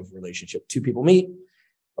arc of relationship. 2 people meet.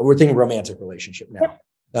 We're thinking romantic relationship now.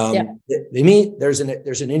 They meet. There's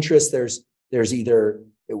an interest. There's either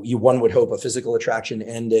one would hope a physical attraction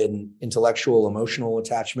and an intellectual, emotional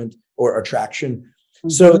attachment or attraction. Mm-hmm.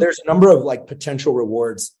 So there's a number of like potential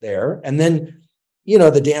rewards there. And then,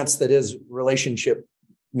 the dance that is relationship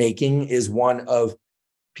making is one of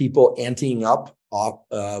people anteing up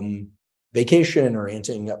vacation or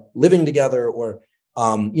anteing up living together, or,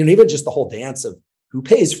 even just the whole dance of who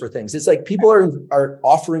pays for things. It's like people are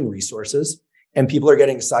offering resources. And people are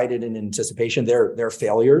getting excited in anticipation. They're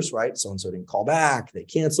failures, right? So-and-so didn't call back. They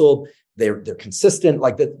canceled. They're consistent.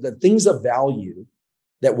 Like the things of value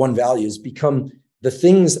that one values become the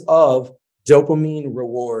things of dopamine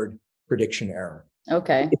reward prediction error.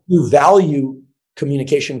 Okay. If you value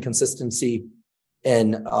communication, consistency,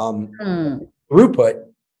 and throughput,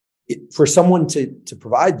 for someone to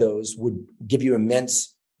provide those would give you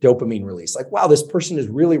immense dopamine release. Like, wow, this person is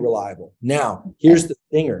really reliable. Now, here's the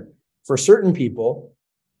stinger. For certain people,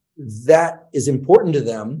 that is important to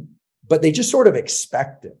them, but they just sort of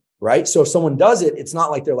expect it, right? So if someone does it, it's not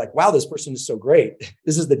like they're like, wow, this person is so great.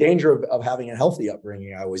 This is the danger of having a healthy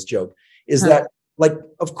upbringing, I always joke, is that, like,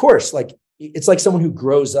 of course, like, it's like someone who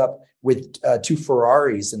grows up with 2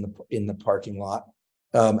 Ferraris in the parking lot,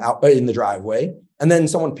 out in the driveway. And then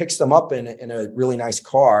someone picks them up in a really nice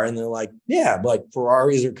car, and they're like, yeah, like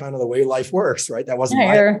Ferraris are kind of the way life works, right? That wasn't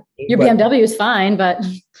your BMW is fine, but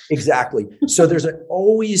exactly. So there's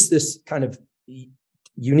always this kind of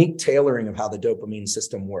unique tailoring of how the dopamine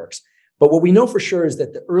system works. But what we know for sure is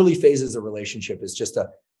that the early phases of relationship is just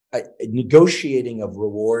a negotiating of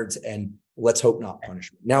rewards and let's hope not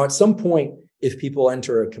punishment. Now, at some point, if people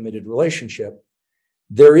enter a committed relationship,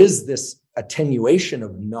 there is this attenuation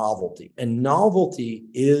of novelty, and novelty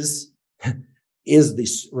is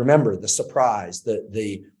the surprise.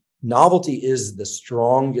 The novelty is the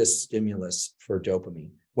strongest stimulus for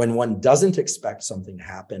dopamine. when one doesn't expect something to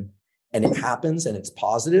happen and it happens and it's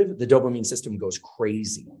positive, the dopamine system goes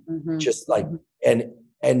crazy. Just like,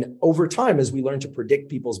 and over time, as we learn to predict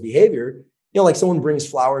people's behavior, like someone brings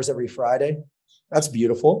flowers every Friday, that's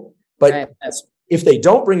beautiful. But if they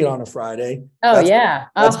don't bring it on a Friday, that's bad.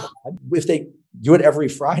 If they do it every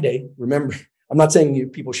Friday, remember, I'm not saying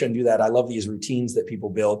people shouldn't do that. I love these routines that people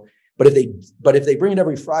build. But if they bring it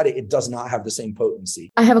every Friday, it does not have the same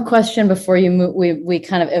potency. I have a question before you move. We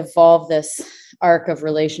kind of evolve this arc of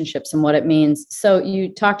relationships and what it means. So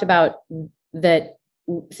you talked about that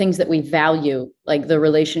things that we value, like the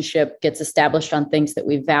relationship gets established on things that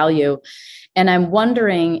we value. And I'm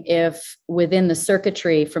wondering if within the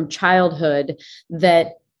circuitry from childhood,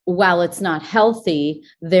 that while it's not healthy,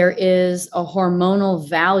 there is a hormonal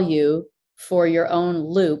value for your own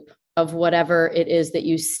loop of whatever it is that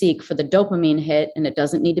you seek for the dopamine hit, and it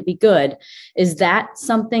doesn't need to be good. Is that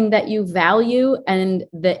something that you value? And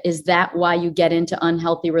is that why you get into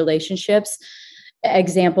unhealthy relationships?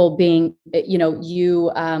 Example being,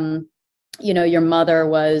 your mother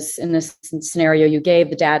was, in this scenario you gave,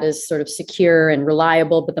 the dad is sort of secure and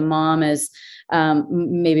reliable, but the mom is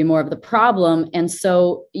maybe more of the problem. And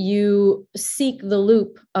so you seek the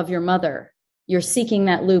loop of your mother. You're seeking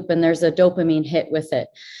that loop and there's a dopamine hit with it.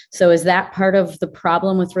 So is that part of the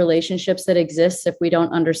problem with relationships that exists if we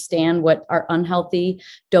don't understand what our unhealthy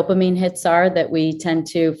dopamine hits are, that we tend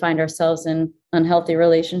to find ourselves in unhealthy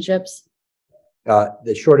relationships?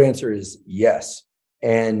 The short answer is yes.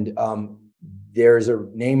 And there's a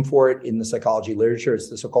name for it in the psychology literature. It's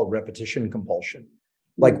the so-called repetition compulsion.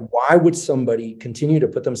 Like, why would somebody continue to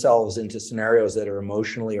put themselves into scenarios that are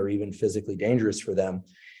emotionally or even physically dangerous for them?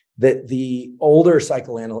 That the older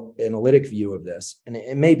psychoanalytic view of this, and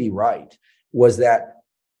it may be right, was that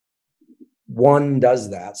someone does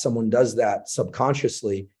that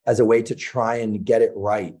subconsciously as a way to try and get it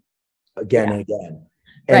right again and again.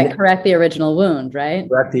 And correct the original wound, right?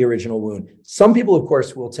 Correct the original wound. Some people, of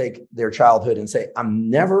course, will take their childhood and say, I'm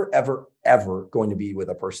never, ever, ever going to be with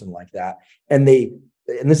a person like that. And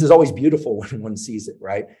this is always beautiful when one sees it,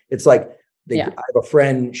 right? It's like, I have a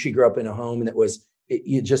friend, she grew up in a home and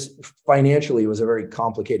it just financially, it was a very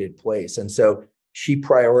complicated place. And so she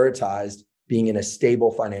prioritized being in a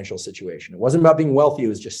stable financial situation. It wasn't about being wealthy, it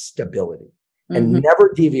was just stability, and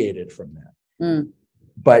never deviated from that.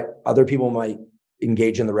 But other people might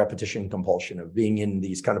engage in the repetition compulsion of being in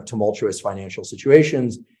these kind of tumultuous financial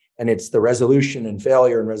situations. And it's the resolution and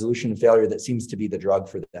failure that seems to be the drug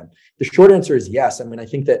for them. The short answer is yes. I mean, I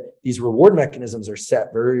think that these reward mechanisms are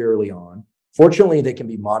set very early on. Fortunately, they can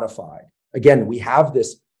be modified. Again, we have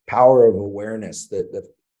this power of awareness that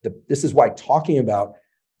this is why talking about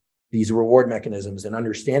these reward mechanisms and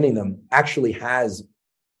understanding them actually has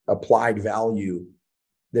applied value.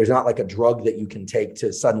 There's not like a drug that you can take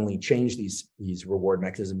to suddenly change these reward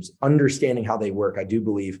mechanisms. Understanding how they work, I do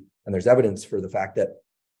believe, and there's evidence for the fact that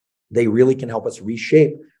they really can help us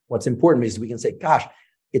reshape what's important, because we can say, gosh,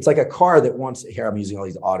 it's like a car that wants, here I'm using all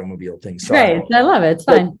these automobile things. Right. I love it. It's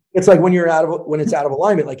fine. It's like when it's out of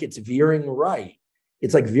alignment, like it's veering right.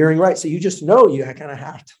 It's like veering right. So you just know you kind of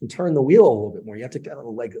have to turn the wheel a little bit more. You have to kind of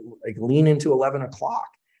like lean into 11 o'clock,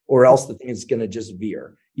 or else the thing is going to just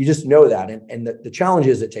veer. You just know that. And the challenge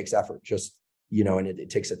is it takes effort, and it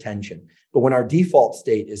takes attention. But when our default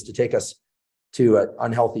state is to take us to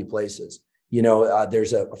unhealthy places,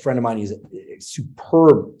 there's a friend of mine, he's a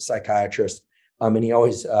superb psychiatrist. And he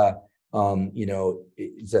always,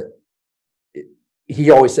 he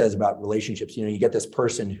always says about relationships, you get this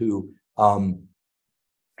person who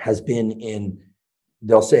has been in,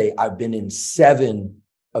 they'll say, I've been in 7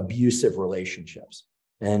 abusive relationships.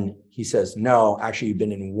 And he says, no, actually, you've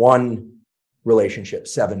been in 1 relationship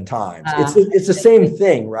 7 times. It's the same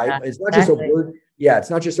thing, right? It's not just a word. Yeah, it's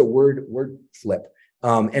not just a word flip.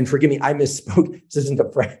 And forgive me, I misspoke. This isn't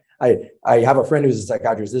a friend. I have a friend who's a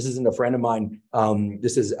psychiatrist. This isn't a friend of mine.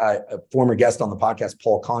 This is a former guest on the podcast,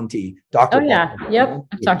 Paul Conti. Dr. Oh, yeah. Paul, yep.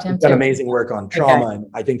 I've talked to him. He's done amazing work on trauma. Okay. And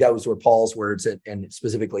I think that was where Paul's words and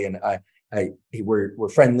specifically, and we're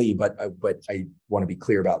friendly, but I want to be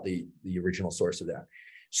clear about the original source of that.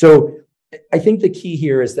 So I think the key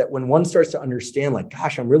here is that when one starts to understand, like,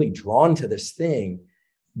 gosh, I'm really drawn to this thing,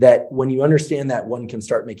 that when you understand that, one can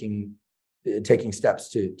start taking steps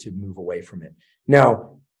to move away from it.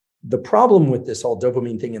 Now, the problem with this whole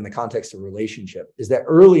dopamine thing in the context of relationship is that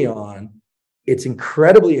early on, it's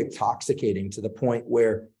incredibly intoxicating to the point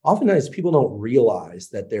where oftentimes people don't realize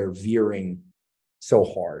that they're veering so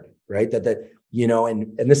hard, right?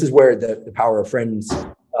 And this is where the power of friends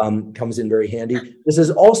comes in very handy. This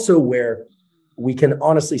is also where we can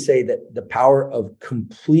honestly say that the power of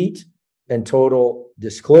complete and total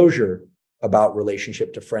disclosure about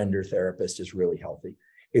relationship to friend or therapist is really healthy.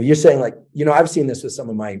 If you're saying like, I've seen this with some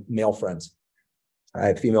of my male friends. I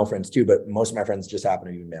have female friends too, but most of my friends just happen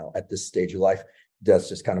to be male at this stage of life. That's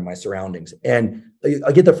just kind of my surroundings. And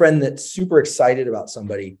I get the friend that's super excited about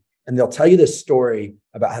somebody, and they'll tell you this story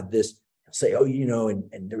about how this, say, oh,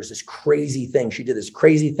 and there was this crazy thing. She did this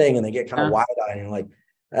crazy thing, and they get kind of wide-eyed and like,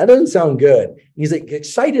 that doesn't sound good. And he's like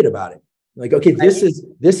excited about it. Like, okay, this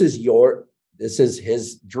is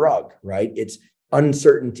his drug, right? It's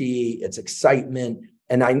uncertainty, it's excitement.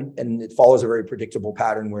 And it follows a very predictable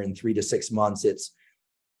pattern where in 3 to 6 months, it's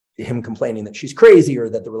him complaining that she's crazy or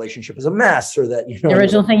that the relationship is a mess or that, the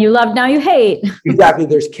original thing you loved, now you hate. Exactly.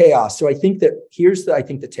 There's chaos. So I think that here's the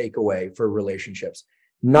takeaway for relationships,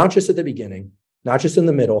 not just at the beginning, not just in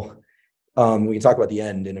the middle. We can talk about the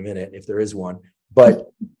end in a minute if there is one,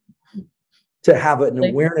 but to have an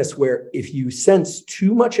awareness where if you sense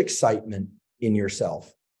too much excitement in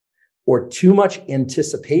yourself or too much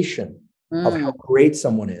anticipation of how great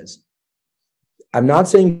someone is, I'm not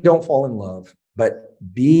saying don't fall in love, but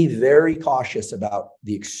be very cautious about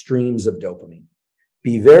the extremes of dopamine.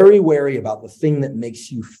 Be very wary about the thing that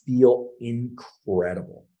makes you feel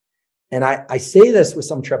incredible. And I say this with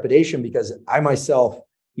some trepidation because I myself,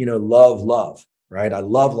 love, right? I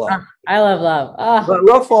love love. I love love. I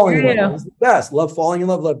love falling in love. It's the best. Love falling in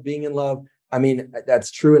love, love being in love. I mean, that's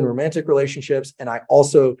true in romantic relationships. And I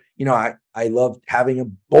also, I love having a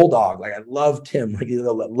bulldog. Like I loved him. Like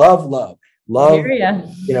love.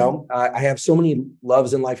 I have so many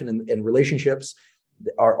loves in life and relationships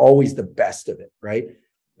are always the best of it, right?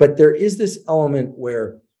 But there is this element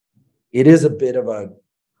where it is a bit of a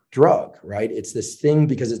drug, right? It's this thing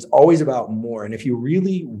because it's always about more. And if you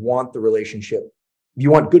really want the relationship, if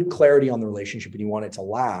you want good clarity on the relationship and you want it to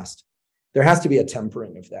last, there has to be a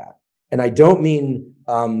tempering of that. And I don't mean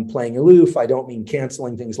playing aloof. I don't mean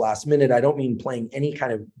canceling things last minute. I don't mean playing any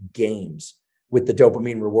kind of games with the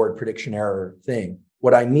dopamine reward prediction error thing.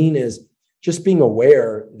 What I mean is just being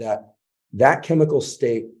aware that chemical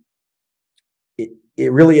state,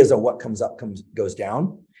 it really is a what comes up goes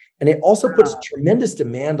down. And it also puts tremendous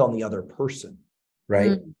demand on the other person,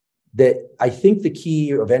 right? That I think the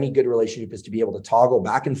key of any good relationship is to be able to toggle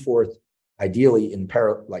back and forth, ideally in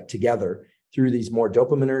like together through these more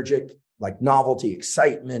dopaminergic, like novelty,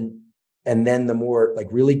 excitement, and then the more like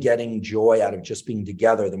really getting joy out of just being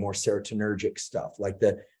together, the more serotonergic stuff, like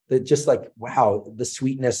the just like, wow, the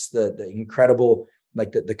sweetness, the incredible,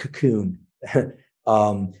 like the cocoon,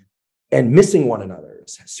 and missing one another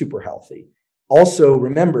is super healthy. Also,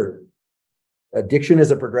 remember, addiction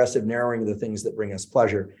is a progressive narrowing of the things that bring us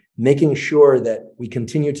pleasure, making sure that we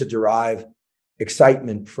continue to derive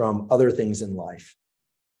excitement from other things in life,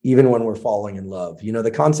 even when we're falling in love.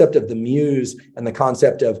 The concept of the muse and the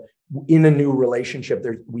concept of in a new relationship,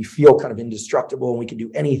 we feel kind of indestructible and we can do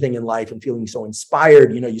anything in life and feeling so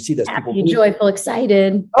inspired. You see this happy, people joyful,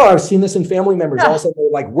 excited. Oh, I've seen this in family members. All of a sudden they're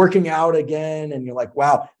like working out again. And you're like,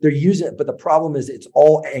 wow, they're using it. But the problem is it's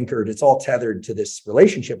all anchored. It's all tethered to this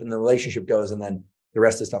relationship, and the relationship goes, and then the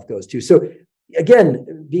rest of the stuff goes too. So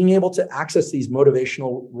again, being able to access these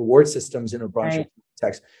motivational reward systems in a bunch of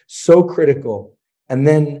contexts, so critical. And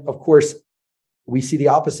then of course, we see the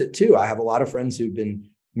opposite too. I have a lot of friends who've been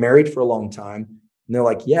married for a long time, and they're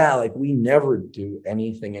like, yeah, like we never do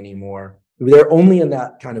anything anymore. They're only in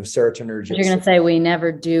that kind of serotonergic. You're going to say we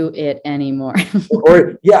never do it anymore.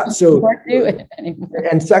 or yeah, so never do it anymore.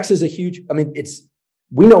 And sex is a huge,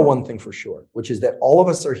 we know one thing for sure, which is that all of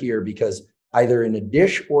us are here because either in a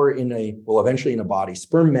dish or eventually in a body,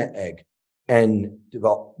 sperm met egg, and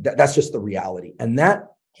develop. That's just the reality. And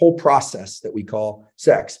that whole process that we call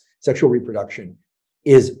sex, sexual reproduction,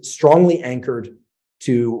 is strongly anchored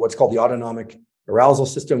to what's called the autonomic arousal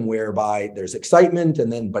system, whereby there's excitement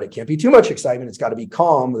but it can't be too much excitement. It's got to be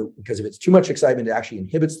calm, because if it's too much excitement, it actually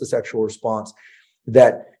inhibits the sexual response.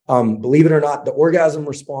 That, believe it or not, the orgasm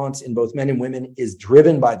response in both men and women is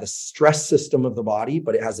driven by the stress system of the body,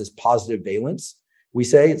 but it has this positive valence. We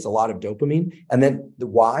say it's a lot of dopamine. And then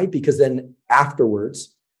why? Because then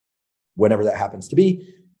afterwards, whenever that happens to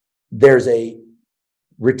be, there's a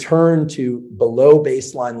return to below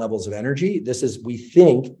baseline levels of energy. We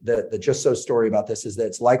think that the Just So story about this is that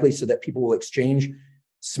it's likely so that people will exchange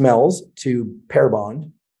smells to pair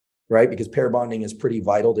bond, right? Because pair bonding is pretty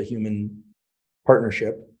vital to human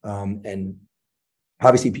partnership. And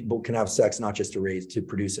obviously people can have sex not just to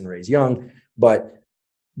produce and raise young, but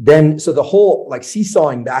then, so the whole like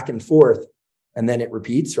seesawing back and forth, and then it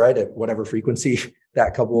repeats, right? At whatever frequency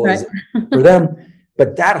that couple is for them.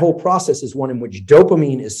 But that whole process is one in which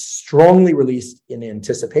dopamine is strongly released in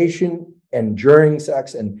anticipation and during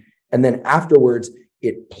sex. And then afterwards,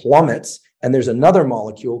 it plummets. And there's another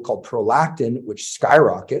molecule called prolactin, which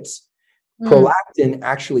skyrockets. Prolactin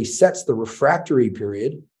actually sets the refractory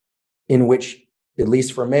period in which, at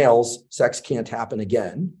least for males, sex can't happen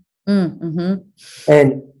again.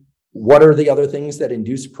 And what are the other things that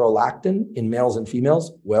induce prolactin in males and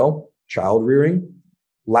females? Well, child rearing.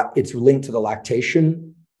 It's linked to the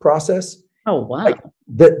lactation process. Oh, wow. Like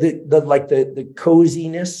the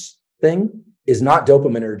coziness thing is not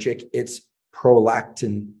dopaminergic. It's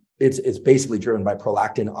prolactin. It's basically driven by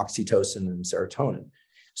prolactin, oxytocin, and serotonin.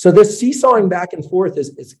 So this seesawing back and forth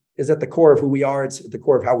is at the core of who we are. It's at the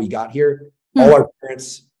core of how we got here. All our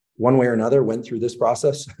parents, one way or another, went through this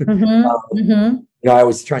process. You know, I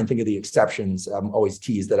always try and think of the exceptions. I'm always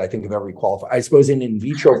teased that I think of every qualifier. I suppose in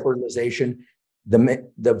vitro fertilization, the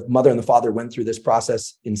mother and the father went through this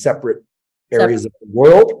process in separate areas of the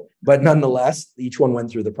world, but nonetheless, each one went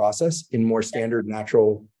through the process. In more standard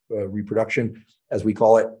natural reproduction, as we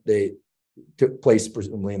call it, they took place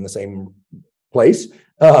presumably in the same place.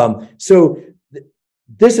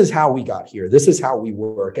 This is how we got here. This is how we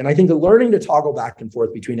work. And I think the learning to toggle back and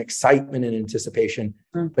forth between excitement and anticipation,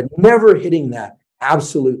 but never hitting that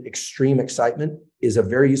absolute extreme excitement, is a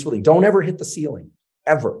very useful thing. Don't ever hit the ceiling,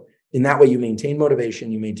 ever. In that way, you maintain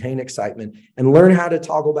motivation, you maintain excitement, and learn how to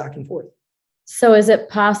toggle back and forth. So is it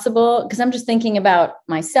possible, because I'm just thinking about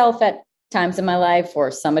myself at times in my life,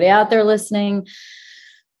 or somebody out there listening,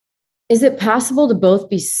 is it possible to both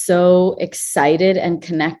be so excited and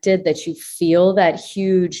connected that you feel that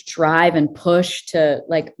huge drive and push to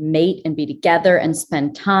like mate and be together and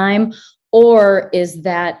spend time? Or is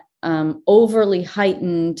that overly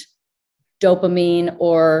heightened dopamine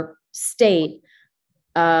or state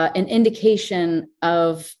an indication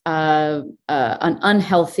of an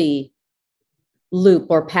unhealthy loop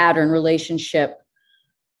or pattern relationship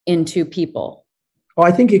into people? Oh,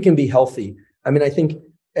 I think it can be healthy. I mean, I think,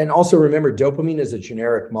 and also remember, dopamine is a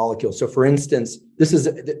generic molecule. So for instance, this is,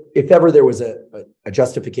 if ever there was a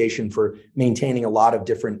justification for maintaining a lot of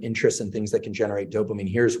different interests and things that can generate dopamine,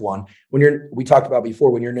 here's one. We talked about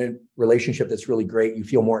before, when you're in a relationship that's really great, you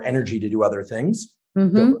feel more energy to do other things,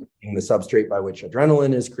 the substrate by which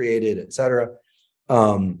adrenaline is created, et cetera.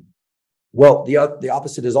 Well, the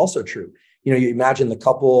opposite is also true. You know, you imagine the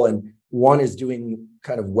couple and one is doing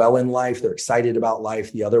kind of well in life. They're excited about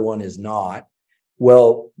life. The other one is not.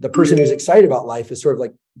 Well, the person who's excited about life is sort of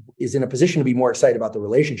like, is in a position to be more excited about the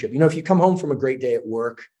relationship. You know, if you come home from a great day at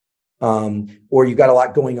work, or you've got a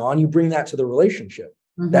lot going on, you bring that to the relationship.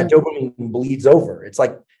 That dopamine bleeds over. It's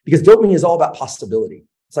like, because dopamine is all about possibility.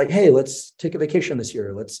 It's like, hey, let's take a vacation this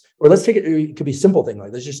year. Let's take it. It could be a simple thing.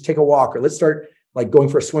 Like, let's just take a walk, or let's start like going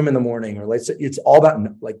for a swim in the morning, or it's all about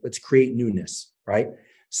like, let's create newness. Right.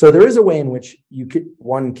 So there is a way in which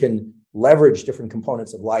one can leverage different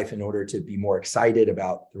components of life in order to be more excited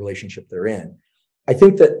about the relationship they're in. I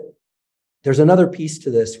think that there's another piece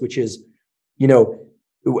to this, which is,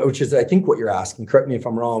 I think what you're asking, correct me if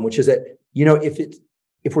I'm wrong, which is that,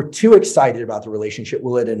 if we're too excited about the relationship,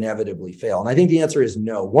 will it inevitably fail? And I think the answer is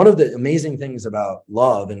no. One of the amazing things about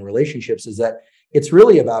love and relationships is that it's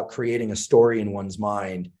really about creating a story in one's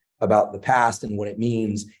mind about the past and what it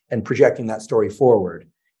means, and projecting that story forward.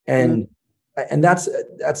 And that's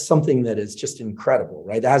something that is just incredible,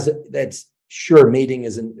 right? That's sure,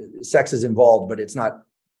 sex is involved, but it's not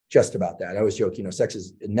just about that. I always joke, sex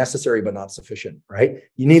is necessary, but not sufficient, right?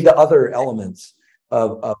 You need the other elements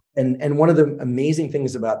and one of the amazing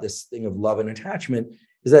things about this thing of love and attachment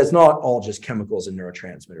is that it's not all just chemicals and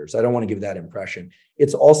neurotransmitters. I don't want to give that impression.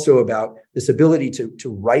 It's also about this ability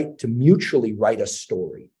to mutually write a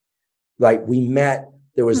story. Like, we met,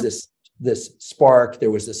 there was this spark,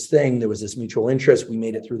 there was this thing, there was this mutual interest. We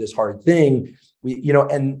made it through this hard thing.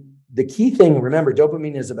 And the key thing, remember,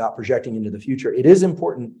 dopamine is about projecting into the future. It is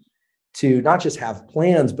important to not just have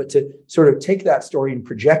plans, but to sort of take that story and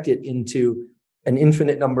project it into an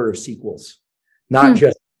infinite number of sequels, not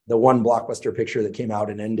just the one blockbuster picture that came out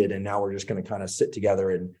and ended, and now we're just going to kind of sit together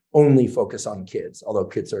and only focus on kids, although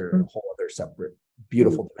kids are a whole other separate,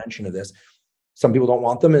 beautiful dimension of this. Some people don't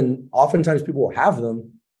want them, and oftentimes people will have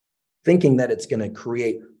them thinking that it's going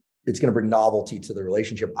to bring novelty to the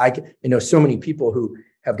relationship. I know so many people who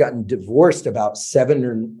have gotten divorced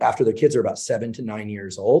after their kids are about 7 to 9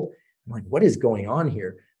 years old. I'm like, what is going on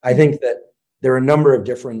here? I think that there are a number of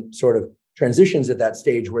different sort of transitions at that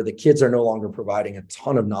stage where the kids are no longer providing a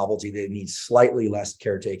ton of novelty. They need slightly less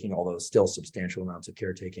caretaking, although still substantial amounts of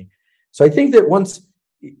caretaking. So I think that once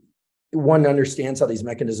one understands how these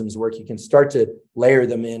mechanisms work, you can start to layer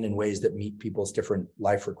them in ways that meet people's different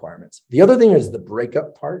life requirements. The other thing is the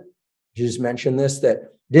breakup part. You just mentioned this,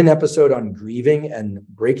 that did an episode on grieving and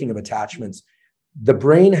breaking of attachments. the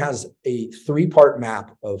brain has a 3-part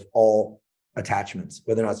map of all attachments,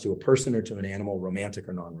 whether or not it's to a person or to an animal, romantic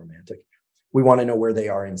or non-romantic. We want to know where they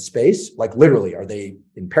are in space. Like literally, are they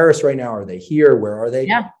in Paris right now? Are they here? Where are they?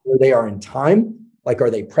 Yeah. Where they are in time? Like, are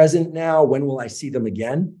they present now? When will I see them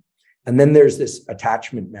again? And then there's this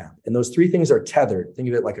attachment map. And those 3 things are tethered. Think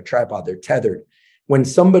of it like a tripod. They're tethered. When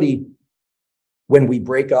we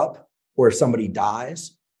break up, or if somebody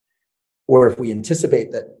dies, or if we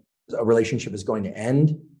anticipate that a relationship is going to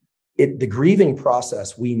end, the grieving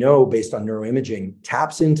process, we know based on neuroimaging,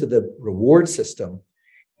 taps into the reward system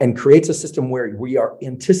and creates a system where we are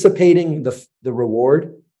anticipating the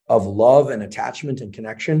reward of love and attachment and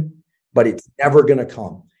connection, but it's never going to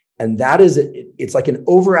come. And that is, it's like an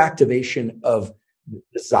overactivation of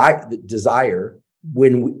desire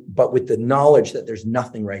but with the knowledge that there's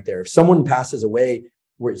nothing right there. If someone passes away,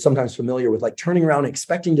 we're sometimes familiar with like turning around and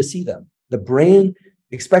expecting to see them. The brain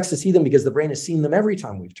expects to see them because the brain has seen them every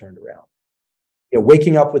time we've turned around.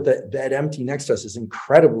 Waking up with the bed empty next to us is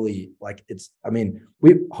incredibly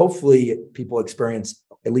hopefully people experience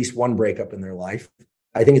at least one breakup in their life.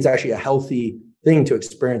 I think it's actually a healthy thing to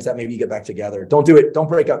experience that. Maybe you get back together. Don't do it. Don't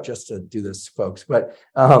break up just to do this, folks. But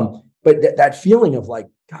that feeling of like,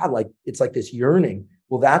 God, like it's like this yearning.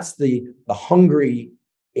 Well, that's the hungry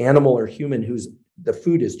animal or human whose the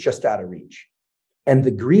food is just out of reach. And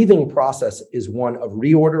the grieving process is one of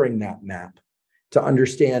reordering that map to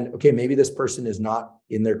understand, okay, maybe this person is not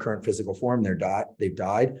in their current physical form. They've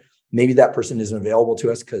died. Maybe that person isn't available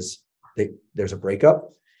to us because there's a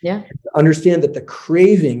breakup. Yeah. Understand that the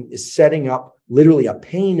craving is setting up literally a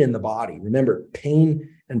pain in the body. Remember, pain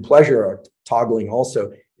and pleasure are toggling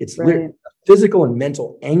also. It's right. Physical and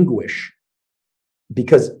mental anguish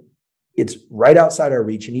because it's right outside our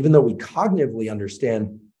reach. And even though we cognitively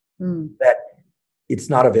understand that it's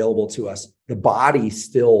not available to us, the body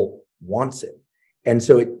still wants it. And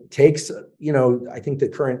so it takes, I think the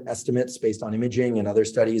current estimates based on imaging and other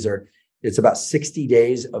studies it's about 60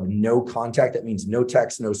 days of no contact. That means no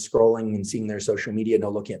text, no scrolling and seeing their social media, no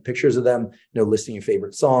looking at pictures of them, no listing your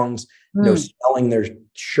favorite songs, no smelling their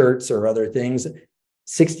shirts or other things.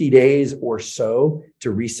 60 days or so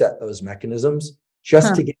to reset those mechanisms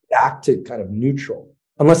just to get back to kind of neutral,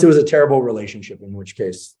 unless it was a terrible relationship, in which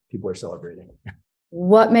case people are celebrating.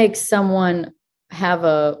 What makes someone have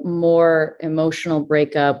a more emotional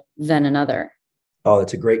breakup than another? Oh,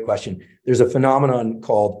 that's a great question. There's a phenomenon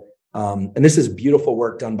called, and this is beautiful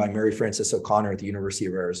work done by Mary Frances O'Connor at the University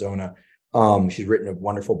of Arizona. She's written a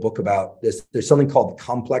wonderful book about this. There's something called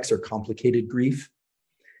complex or complicated grief.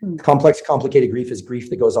 Complex, complicated grief is grief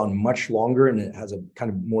that goes on much longer and it has a kind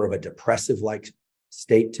of more of a depressive-like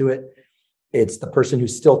state to it. It's the person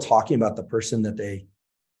who's still talking about the person that they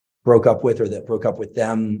broke up with or that broke up with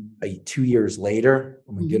them 2 years later.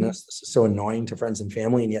 Oh my goodness, this is so annoying to friends and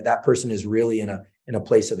family. And yet that person is really in a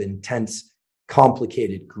place of intense,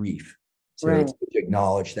 complicated grief. So it's good to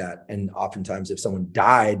acknowledge that. And oftentimes if someone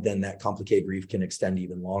died, then that complicated grief can extend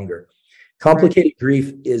even longer. Complicated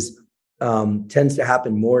grief tends to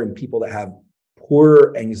happen more in people that have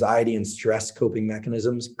poor anxiety and stress coping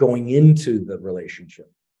mechanisms going into the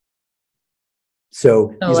relationship.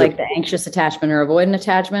 So like the anxious attachment or avoidant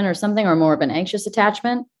attachment or something, or more of an anxious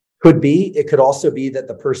attachment? Could be. It could also be that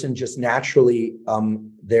the person just naturally,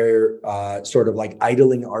 their sort of like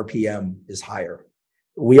idling RPM is higher.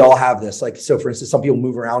 We all have this. Like, so for instance, some people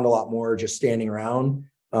move around a lot more just standing around.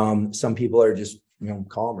 Some people are just,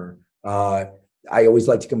 calmer. I always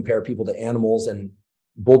like to compare people to animals, and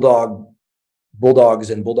bulldogs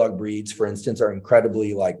and bulldog breeds, for instance, are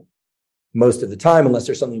incredibly like most of the time, unless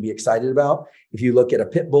there's something to be excited about. If you look at a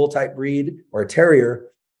pit bull type breed or a terrier,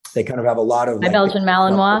 they kind of have a lot of Belgian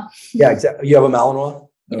Malinois. Yeah, exactly. You have a Malinois?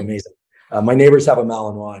 Oh, amazing. My neighbors have a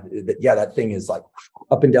Malinois. That thing is like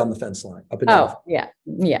up and down the fence line. Up and down. Oh,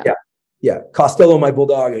 yeah. Costello, my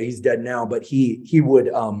bulldog, he's dead now, but he would.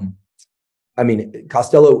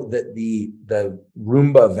 Costello, the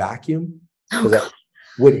Roomba vacuum, that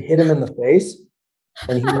would hit him in the face,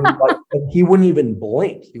 and he wouldn't even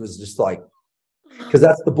blink. He was just like, because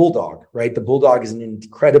that's the bulldog, right? The bulldog is an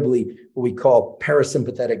incredibly what we call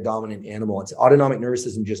parasympathetic dominant animal. Its autonomic nervous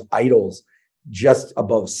system just idles just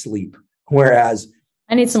above sleep. Whereas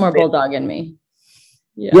I need some more bulldog in me.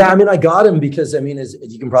 Yeah, I got him because as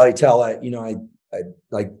you can probably tell, I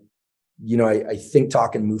think,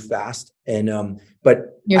 talk, and move fast. And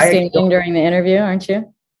but you're standing during the interview, aren't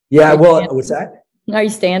you? Yeah. Well, what's that? Are you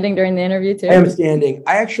standing during the interview too? I am standing.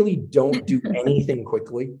 I actually don't do anything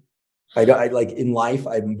quickly. I like in life.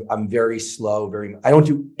 I'm very slow. I don't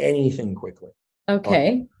do anything quickly.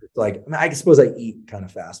 Okay. I suppose I eat kind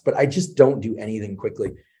of fast, but I just don't do anything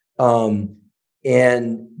quickly.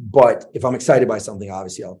 But if I'm excited by something,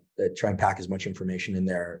 obviously I'll try and pack as much information in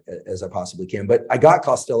there as I possibly can. But I got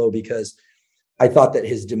Costello because I thought that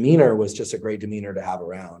his demeanor was just a great demeanor to have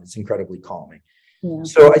around. It's incredibly calming. Yeah.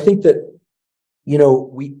 So I think that,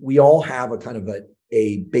 we all have a kind of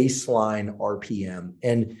a baseline RPM,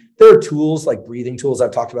 and there are tools like breathing tools.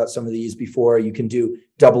 I've talked about some of these before. You can do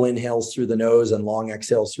double inhales through the nose and long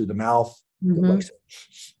exhales through the mouth. Mm-hmm.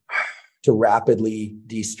 To rapidly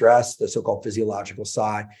de-stress, the so-called physiological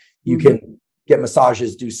sigh. You can get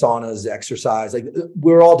massages, do saunas, exercise. Like,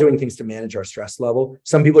 we're all doing things to manage our stress level.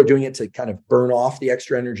 Some people are doing it to kind of burn off the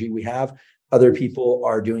extra energy we have. Other people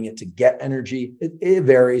are doing it to get energy. It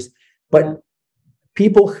varies. But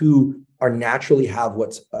people who are naturally have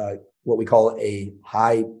what we call a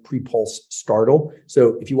high pre-pulse startle.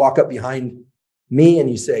 So if you walk up behind me and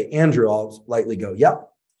you say, Andrew, I'll lightly go, yep.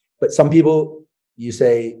 But some people, you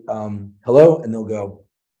say, hello, and they'll go,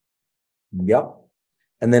 yep.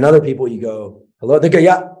 And then other people, you go, hello, they go,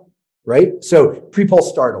 yeah, right? So pre-pulse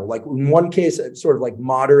startle, like in one case, it's sort of like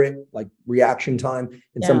moderate, like reaction time.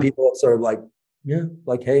 And some people, it's sort of like, yeah,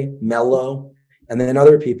 like, hey, mellow. And then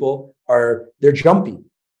other people they're jumpy.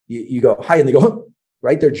 You go, hi, and they go,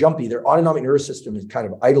 right? They're jumpy. Their autonomic nervous system is kind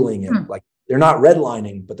of idling it. Like, they're not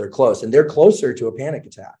redlining, but they're close. And they're closer to a panic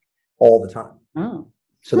attack all the time. Oh.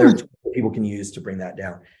 So there are tools that people can use to bring that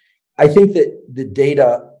down. I think that the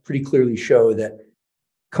data pretty clearly show that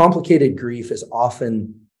complicated grief is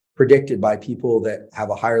often predicted by people that have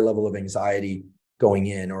a higher level of anxiety going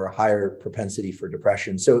in, or a higher propensity for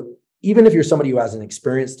depression. So even if you're somebody who hasn't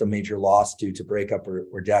experienced a major loss due to breakup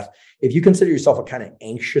or death, if you consider yourself a kind of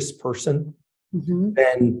anxious person,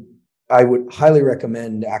 then I would highly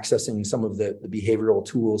recommend accessing some of the behavioral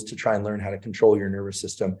tools to try and learn how to control your nervous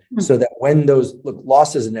system, so that when those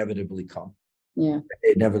losses inevitably come, they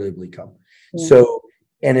inevitably come. Yeah. So,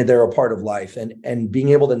 and they're a part of life, and being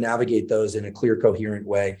able to navigate those in a clear, coherent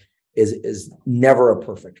way is never a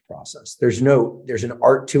perfect process. There's an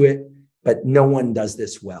art to it, but no one does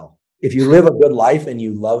this well. If you live a good life and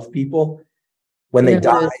you love people, when they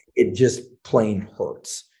die, it just plain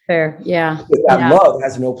hurts. Fair. Yeah. Because that love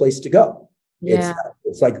has no place to go. Yeah.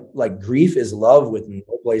 It's like grief is love with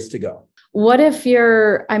no place to go. What if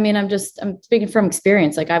I'm speaking from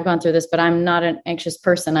experience. Like, I've gone through this, but I'm not an anxious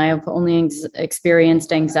person. I have only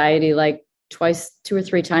experienced anxiety like twice, 2 or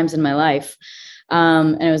 3 times in my life.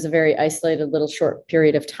 And it was a very isolated little short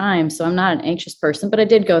period of time. So I'm not an anxious person, but I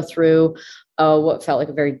did go through what felt like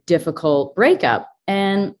a very difficult breakup.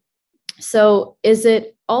 And so is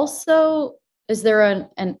there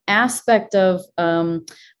an aspect of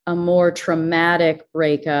a more traumatic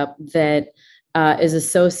breakup that is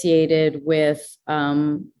associated with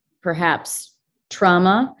perhaps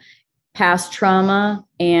trauma, past trauma,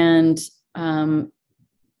 and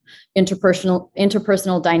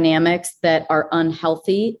interpersonal dynamics that are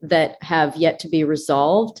unhealthy, that have yet to be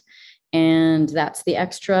resolved, and that's the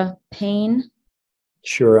extra pain?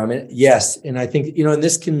 Sure. I mean, yes. And I think, and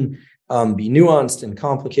this can be nuanced and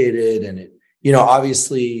complicated, and it,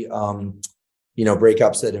 obviously,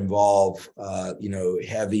 breakups that involve,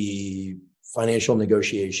 heavy financial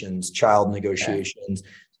negotiations, child negotiations,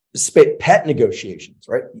 pet negotiations,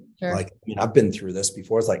 right? Sure. Like, I've been through this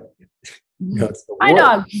before. It's like, it's the my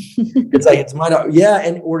dog. It's like, it's my dog.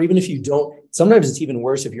 Yeah. Or even if you don't, sometimes it's even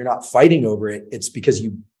worse if you're not fighting over it. It's because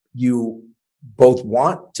you both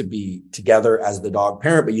want to be together as the dog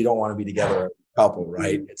parent, but you don't want to be together as a couple,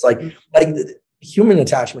 right? It's like human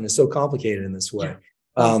attachment is so complicated in this way.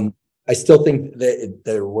 I still think that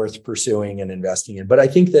they're worth pursuing and investing in. But I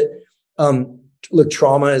think that,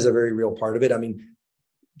 trauma is a very real part of it. I mean,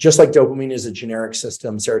 just like dopamine is a generic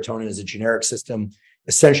system, serotonin is a generic system,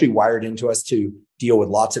 essentially wired into us to deal with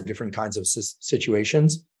lots of different kinds of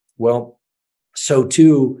situations. Well, so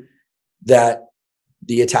too, that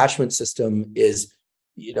the attachment system is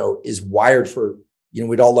wired for,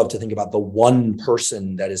 we'd all love to think about the one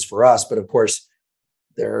person that is for us, but of course,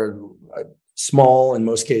 there are small in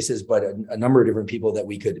most cases, but a number of different people that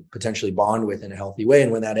we could potentially bond with in a healthy way.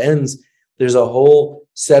 And when that ends, there's a whole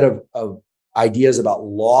set of ideas about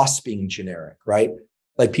loss being generic, right?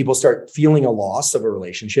 Like, people start feeling a loss of a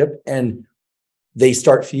relationship, and they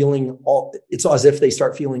start feeling it's as if they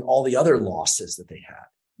start feeling all the other losses that they had,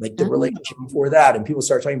 like the relationship before that. And people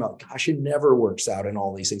start talking about, gosh, it never works out and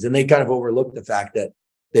all these things. And they kind of overlook the fact that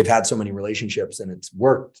they've had so many relationships and it's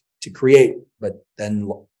worked to create, but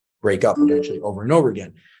then break up potentially over and over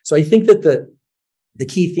again. So I think that the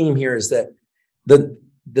key theme here is that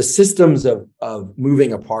the systems of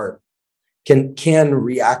moving apart can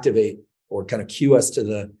reactivate or kind of cue us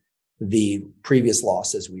to the previous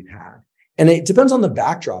losses we've had. And it depends on the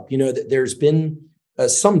backdrop. There's been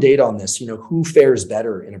some data on this, who fares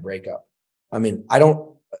better in a breakup. I mean,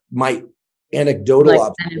 my anecdotal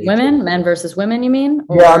like men versus women, you mean?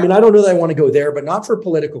 Or? Yeah, I mean, I don't know that I want to go there, but not for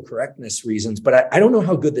political correctness reasons, but I don't know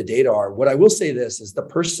how good the data are. What I will say this is the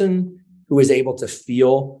person who is able to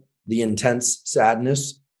feel the intense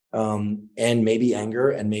sadness and maybe anger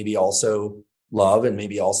and maybe also love and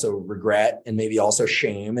maybe also regret and maybe also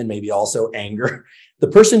shame and maybe also anger, the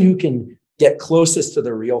person who can get closest to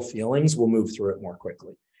the real feelings will move through it more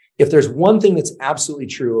quickly. If there's one thing that's absolutely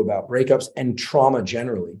true about breakups and trauma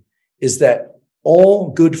generally, is that all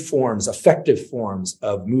good forms, effective forms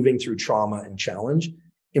of moving through trauma and challenge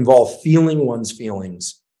involve feeling one's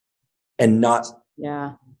feelings and not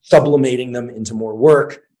sublimating them into more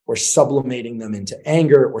work or sublimating them into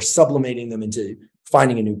anger or sublimating them into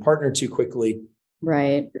finding a new partner too quickly.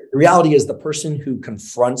 Right. The reality is the person who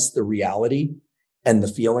confronts the reality and the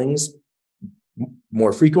feelings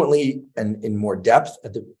more frequently and in more depth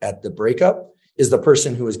at the breakup is the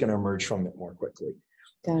person who is going to emerge from it more quickly.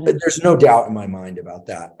 But there's no doubt in my mind about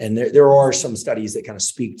that. And there are some studies that kind of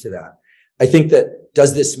speak to that. I think that,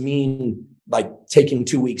 does this mean like taking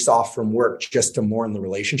 2 weeks off from work just to mourn the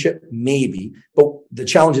relationship? Maybe. But the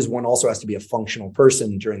challenge is one also has to be a functional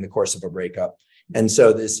person during the course of a breakup. And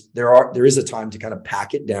so there is a time to kind of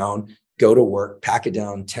pack it down, go to work, pack it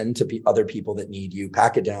down, tend to other people that need you,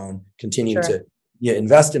 pack it down, continue to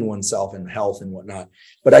invest in oneself and health and whatnot.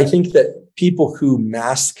 But I think that people who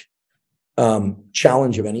mask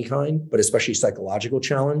challenge of any kind, but especially psychological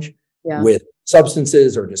challenge with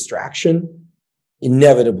substances or distraction,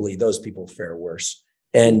 inevitably those people fare worse.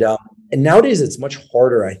 And nowadays it's much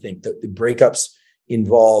harder. I think that the breakups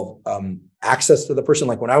involve access to the person.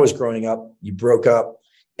 Like when I was growing up, you broke up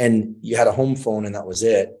and you had a home phone and that was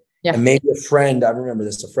it. Yeah. And maybe a friend, I remember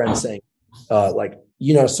this, a friend saying,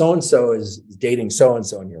 so-and-so is dating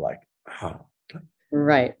so-and-so. And you're like,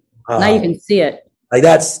 right. Now you can see it. Like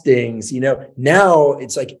that stings, now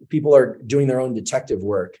it's like people are doing their own detective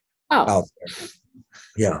work out there.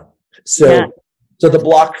 Yeah. So the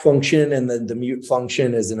block function and the mute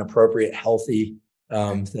function is an appropriate, healthy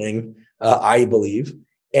thing, I believe.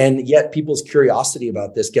 And yet people's curiosity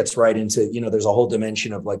about this gets right into, there's a whole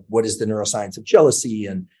dimension of like, what is the neuroscience of jealousy?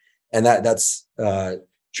 And that's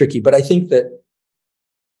tricky. But I think that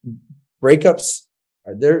breakups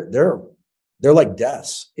are they're like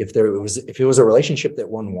deaths. If it was a relationship that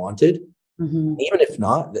one wanted, even if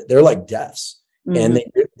not, they're like deaths. And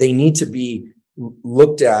they need to be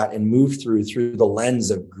looked at and moved through the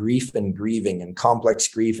lens of grief and grieving and complex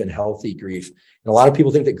grief and healthy grief. And a lot of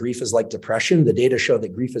people think that grief is like depression. The data show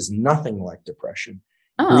that grief is nothing like depression.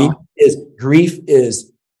 Grief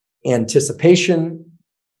is anticipation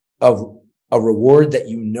of a reward that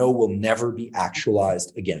will never be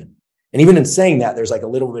actualized again. And even in saying that, there's like a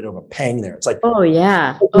little bit of a pang there. It's like,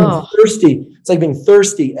 thirsty. It's like being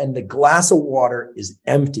thirsty and the glass of water is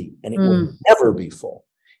empty and it will never be full.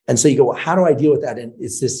 And so you go, well, how do I deal with that? And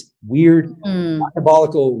it's this weird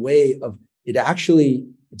diabolical way of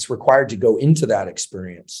it's required to go into that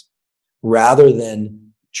experience rather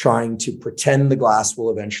than trying to pretend the glass will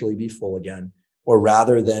eventually be full again, or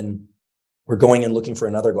rather than we're going and looking for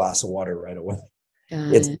another glass of water right away.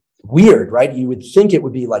 It's weird, right? You would think it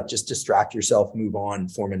would be like, just distract yourself, move on,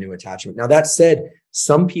 form a new attachment. Now, that said,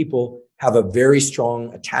 some people have a very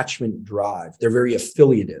strong attachment drive. They're very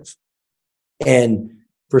affiliative. And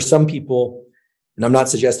for some people, and I'm not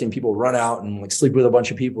suggesting people run out and like sleep with a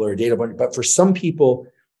bunch of people or date a bunch, but for some people,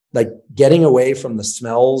 like getting away from the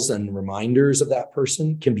smells and reminders of that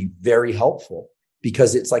person can be very helpful,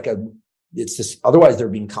 because it's like it's just, otherwise they're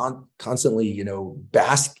being constantly,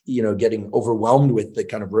 getting overwhelmed with the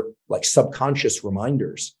kind of like subconscious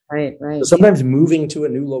reminders. Right. So sometimes moving to a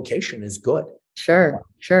new location is good. Sure.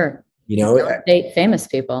 Don't date famous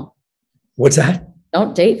people. What's that?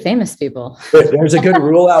 Don't date famous people. There's a good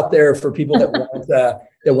rule out there for people that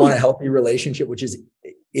want a healthy relationship, which is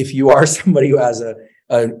if you are somebody who has a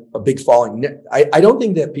big following. I don't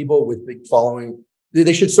think that people with big following,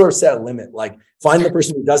 they should sort of set a limit, like find the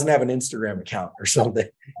person who doesn't have an Instagram account or something.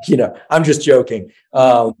 I'm just joking.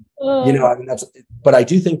 But I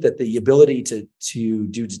do think that the ability to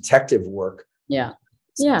do detective work,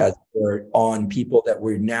 on people that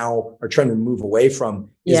we now are trying to move away from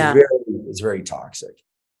is very toxic.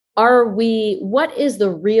 What is the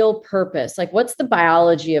real purpose? Like, what's the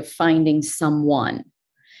biology of finding someone?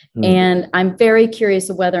 And I'm very curious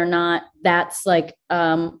of whether or not that's like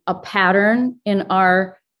a pattern in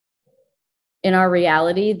our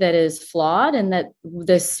reality that is flawed, and that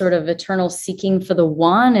this sort of eternal seeking for the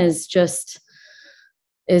one is just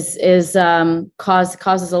causes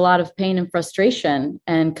a lot of pain and frustration,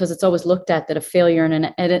 and because it's always looked at that a failure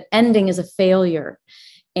and an ending is a failure.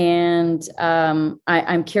 And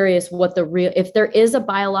I'm curious what if there is a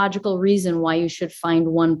biological reason why you should find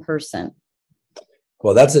one person.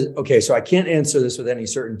 Well, okay. So I can't answer this with any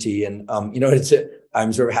certainty. And,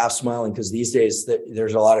 I'm sort of half smiling because these days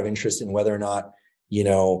there's a lot of interest in whether or not,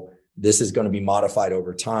 this is going to be modified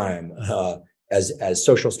over time as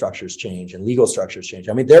social structures change and legal structures change.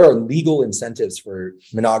 I mean, there are legal incentives for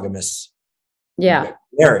monogamous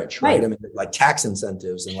marriage, right? I mean, like tax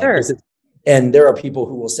incentives and sure. And there are people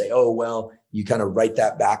who will say, oh, well, you kind of write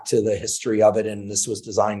that back to the history of it. And this was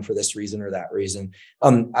designed for this reason or that reason.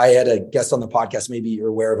 I had a guest on the podcast, maybe you're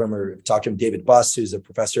aware of him or talked to him, David Buss, who's a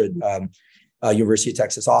professor at University of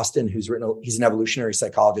Texas, Austin, he's an evolutionary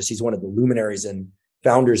psychologist. He's one of the luminaries and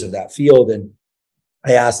founders of that field. And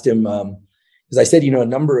I asked him, because I said, a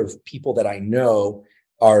number of people that I know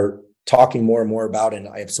are talking more and more about, and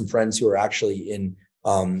I have some friends who are actually in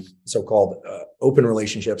so-called open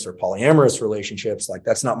relationships or polyamorous relationships. Like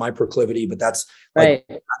that's not my proclivity, but that's right.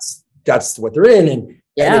 That's what they're in. And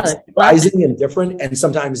it's rising and different. And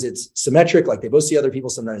sometimes it's symmetric, like they both see other people,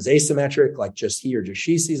 sometimes asymmetric, like just he or just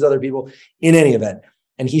she sees other people in any event.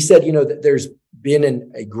 And he said, that there's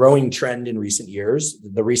been a growing trend in recent years,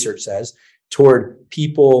 the research says, toward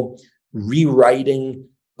people rewriting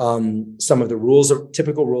some of the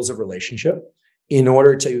typical rules of relationship in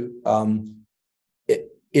order to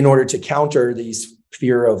counter these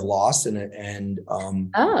fear of loss and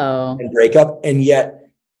breakup, and yet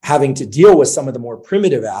having to deal with some of the more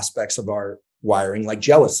primitive aspects of our wiring, like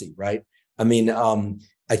jealousy, right? I mean,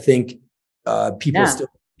 I think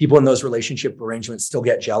people in those relationship arrangements still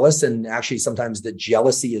get jealous, and actually sometimes the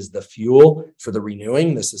jealousy is the fuel for the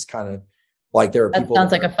renewing. This is kind of like there are people.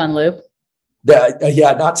 Sounds like a fun loop.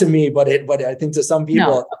 Not to me, but I think to some people.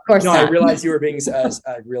 No, of course not. I realize you were being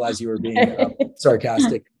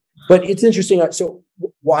sarcastic, but it's interesting. So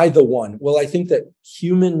why the one? Well, I think that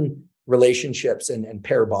human relationships and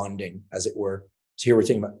pair bonding, as it were. So here we're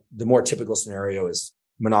thinking about the more typical scenario is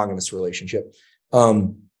monogamous relationship,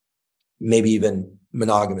 maybe even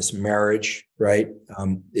monogamous marriage, right?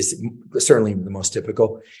 Is certainly the most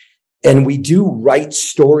typical. And we do write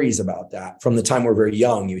stories about that from the time we're very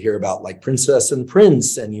young. You hear about like Princess and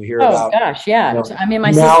Prince, and you hear about. Oh gosh, yeah. I mean,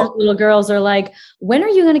 my sister's little girls are like, "When are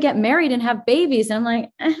you going to get married and have babies?" And I'm like,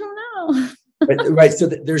 I don't know. Right. So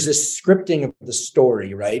there's this scripting of the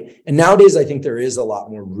story, right? And nowadays, I think there is a lot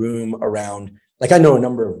more room around. Like I know a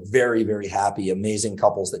number of very, very happy, amazing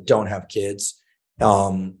couples that don't have kids.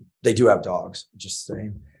 They do have dogs, just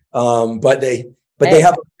saying. But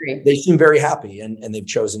they seem very happy and they've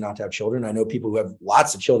chosen not to have children. I know people who have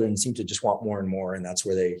lots of children and seem to just want more and more, and that's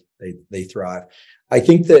where they thrive. I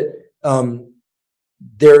think that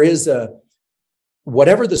there is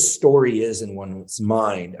whatever the story is in one's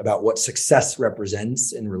mind about what success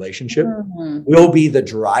represents in relationship will be the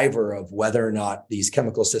driver of whether or not these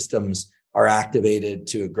chemical systems are activated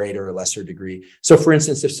to a greater or lesser degree. So for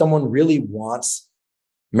instance, if someone really wants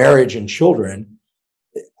marriage and children,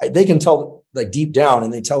 they can tell like deep down,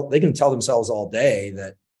 and they can tell themselves all day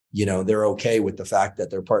that, they're okay with the fact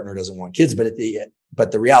that their partner doesn't want kids.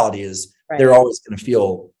 But the reality is they're always going to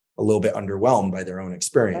feel a little bit underwhelmed by their own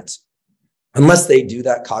experience. Unless they do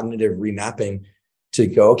that cognitive remapping to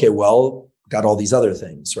go, okay, well, got all these other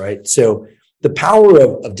things, right? So the power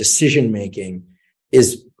of decision-making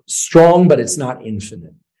is strong, but it's not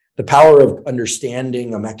infinite. The power of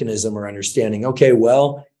understanding a mechanism or understanding, okay,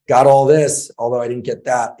 well, got all this, although I didn't get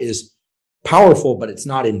that, is powerful, but it's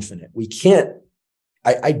not infinite. We can't,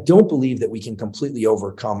 I don't believe that we can completely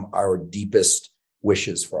overcome our deepest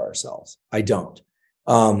wishes for ourselves. I don't.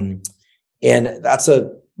 And that's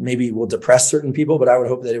maybe will depress certain people, but I would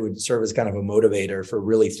hope that it would serve as kind of a motivator for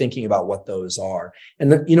really thinking about what those are.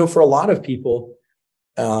 And, for a lot of people,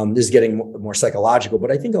 this is getting more psychological,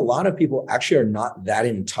 but I think a lot of people actually are not that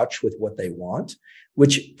in touch with what they want,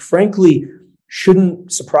 which frankly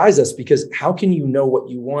shouldn't surprise us, because how can you know what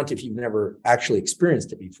you want if you've never actually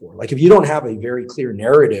experienced it before? Like if you don't have a very clear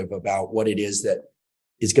narrative about what it is that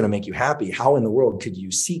is going to make you happy, how in the world could you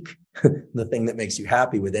seek the thing that makes you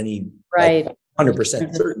happy with any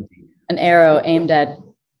 100% certainty? An arrow aimed at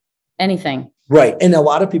anything. Right. And a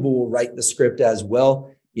lot of people will write the script as,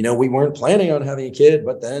 well, we weren't planning on having a kid,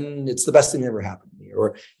 but then it's the best thing that ever happened to me.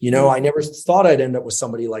 Or, I never thought I'd end up with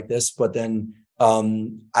somebody like this, but then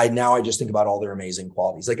I just think about all their amazing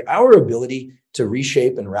qualities. Like our ability to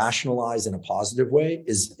reshape and rationalize in a positive way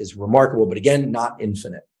is remarkable, but again, not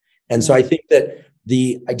infinite. And so I think that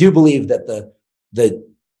I do believe that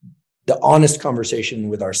the honest conversation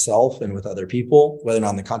with ourselves and with other people, whether or not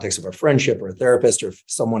in the context of a friendship or a therapist, or if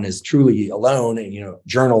someone is truly alone and,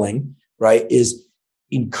 journaling, right, is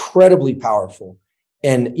incredibly powerful.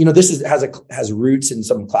 And, this has roots in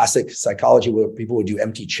some classic psychology where people would do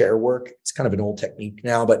empty chair work. It's kind of an old technique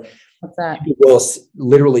now, but what's that? People will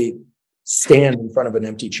literally stand in front of an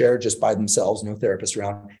empty chair just by themselves, no therapist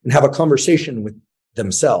around, and have a conversation with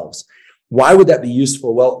themselves. Why would that be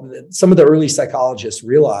useful? Well, some of the early psychologists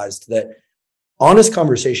realized that honest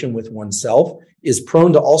conversation with oneself is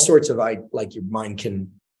prone to all sorts of, like your mind can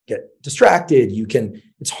get distracted.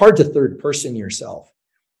 It's hard to third person yourself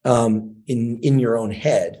in your own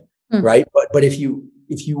head, right? But if you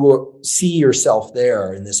see yourself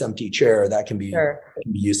there in this empty chair, that can be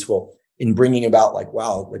useful in bringing about like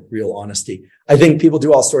real honesty. I think people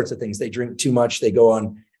do all sorts of things. They drink too much. They go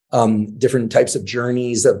on different types of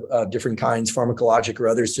journeys of different kinds, pharmacologic or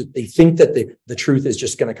others. So they think that the truth is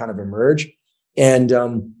just going to kind of emerge. And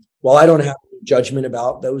while I don't have judgment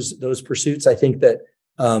about those pursuits, I think that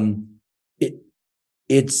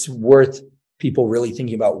it's worth people really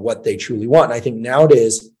thinking about what they truly want. And I think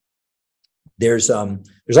nowadays there's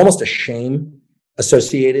almost a shame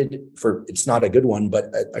associated it's not a good one,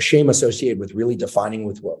 but a shame associated with really defining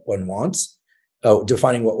what one wants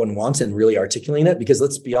and really articulating it. Because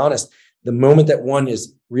let's be honest, the moment that one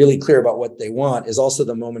is really clear about what they want is also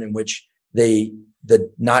the moment in which the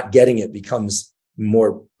not getting it becomes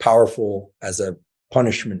more powerful as a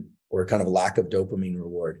punishment or kind of a lack of dopamine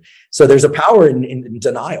reward. So there's a power in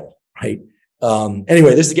denial, right?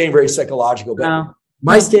 Anyway, this is getting very psychological, but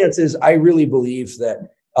my stance is I really believe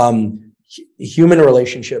that human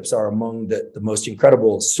relationships are among the most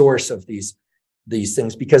incredible source of these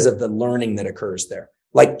things because of the learning that occurs there.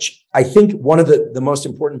 Like, I think one of the most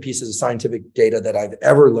important pieces of scientific data that I've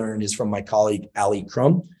ever learned is from my colleague, Ali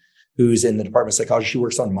Crum, who's in the Department of Psychology. She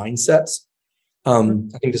works on mindsets. I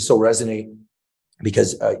think this will resonate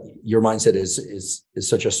because your mindset is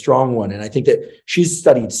such a strong one. And I think that she's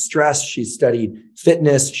studied stress. She's studied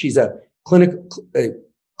fitness. She's a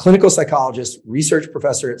clinical psychologist, research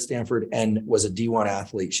professor at Stanford, and was a D1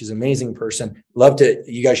 athlete. She's an amazing person.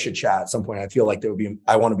 You guys should chat at some point. I feel like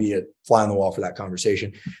I want to be a fly on the wall for that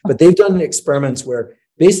conversation. But they've done experiments where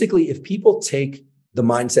basically if people take the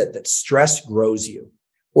mindset that stress grows you,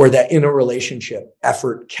 or that in a relationship,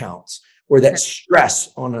 effort counts, or that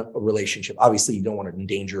stress on a relationship, obviously you don't want to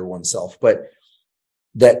endanger oneself, but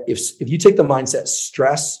that if you take the mindset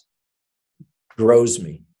stress grows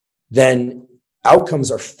me, then outcomes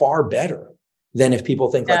are far better than if people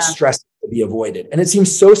think like stress to be avoided. And it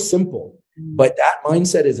seems so simple, but that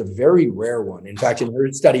mindset is a very rare one. In fact, in her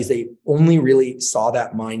studies, they only really saw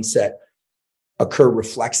that mindset occur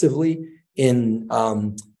reflexively in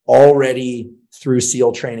already through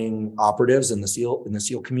SEAL training operatives in the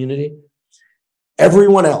SEAL community.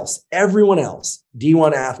 Everyone else,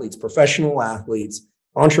 D1 athletes, professional athletes,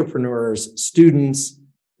 entrepreneurs, students,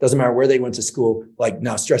 doesn't matter where they went to school, like,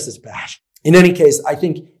 no, stress is bad. In any case, I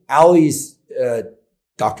think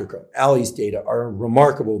Dr. Crum, Ali's data are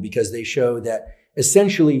remarkable because they show that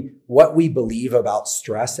essentially what we believe about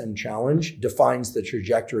stress and challenge defines the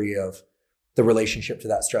trajectory of the relationship to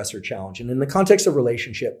that stress or challenge. And in the context of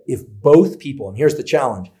relationship, if both people, and here's the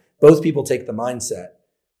challenge, both people take the mindset,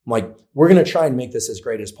 like, we're going to try and make this as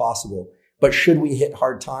great as possible. But should we hit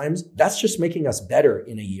hard times? That's just making us better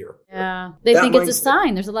in a year. Yeah. They think it's a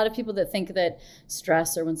sign. There's a lot of people that think that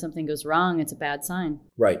stress or when something goes wrong, it's a bad sign.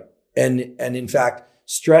 Right. And in fact,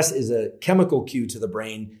 stress is a chemical cue to the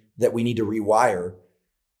brain that we need to rewire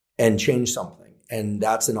and change something. And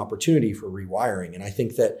that's an opportunity for rewiring. And I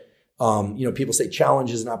think that, people say challenge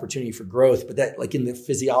is an opportunity for growth, but that, like, in the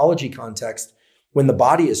physiology context, when the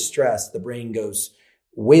body is stressed, the brain goes,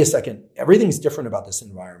 wait a second, everything's different about this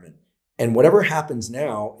environment. And whatever happens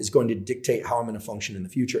now is going to dictate how I'm going to function in the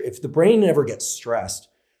future. If the brain ever gets stressed,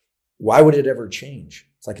 why would it ever change?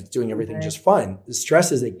 It's like it's doing everything just fine. The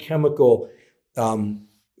stress is a chemical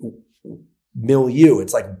milieu.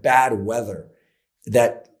 It's like bad weather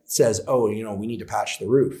that says, we need to patch the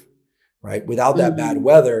roof, right? Without that bad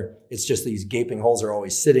weather, it's just these gaping holes are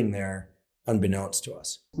always sitting there unbeknownst to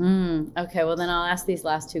us. Okay, well, then I'll ask these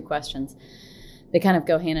last two questions. They kind of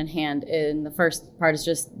go hand in hand. And the first part is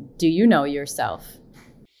just, do you know yourself?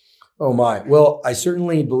 Oh my. Well, I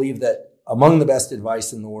certainly believe that among the best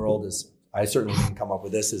advice in the world I certainly didn't come up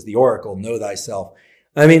with this, is the oracle, know thyself.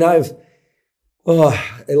 I mean, I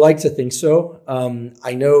like to think so.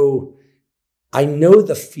 I know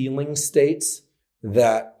the feeling states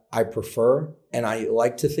that I prefer. And I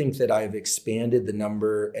like to think that I've expanded the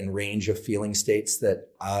number and range of feeling states that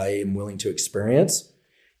I am willing to experience.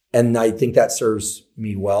 And I think that serves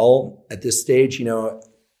me well at this stage,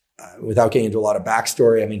 without getting into a lot of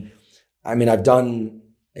backstory. I mean, I've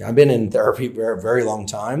been in therapy for a very long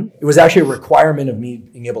time. It was actually a requirement of me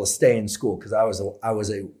being able to stay in school because I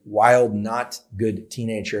was a wild, not good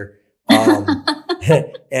teenager.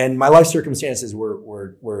 And my life circumstances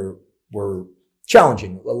were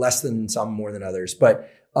challenging, less than some, more than others. But,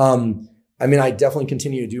 I definitely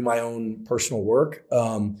continue to do my own personal work.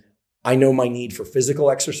 I know my need for physical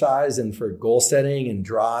exercise and for goal setting and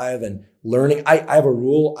drive and learning. I have a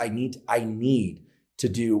rule. I need to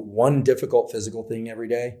do one difficult physical thing every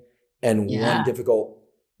day and one difficult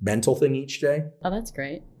mental thing each day. Oh, that's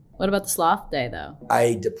great. What about the sloth day though?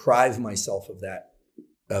 I deprive myself of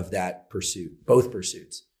that pursuit, both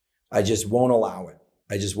pursuits. I just won't allow it.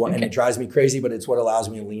 And it drives me crazy, but it's what allows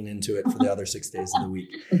me to lean into it for the other 6 days of the week.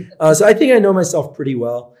 So I think I know myself pretty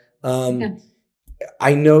well.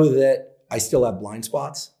 I know that I still have blind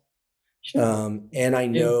spots. Sure. And I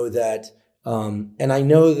know that,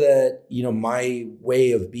 my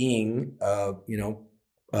way of being,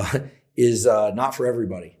 is not for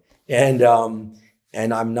everybody. And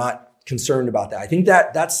I'm not concerned about that. I think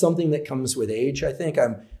that's something that comes with age. I think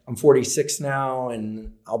I'm 46 now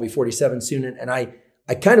and I'll be 47 soon. And I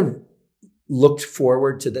kind of looked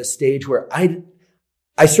forward to the stage where I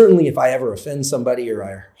certainly, if I ever offend somebody or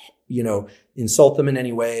I, insult them in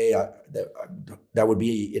any way, that would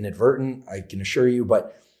be inadvertent, I can assure you.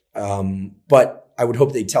 But I would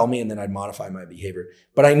hope they'd tell me and then I'd modify my behavior.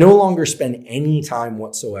 But I no longer spend any time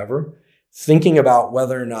whatsoever thinking about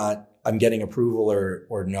whether or not I'm getting approval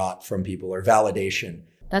or not from people or validation.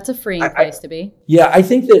 That's a freeing place to be. Yeah, I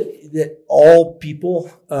think that all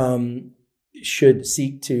people should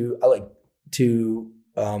seek to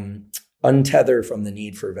untether from the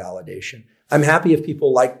need for validation. I'm happy if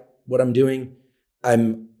people like what I'm doing.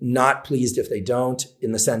 I'm not pleased if they don't,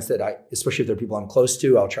 in the sense that especially if they're people I'm close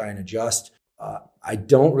to, I'll try and adjust. I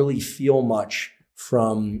don't really feel much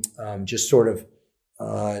from just sort of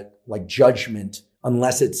like judgment,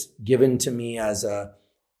 unless it's given to me as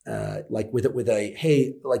with a,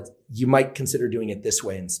 hey, like you might consider doing it this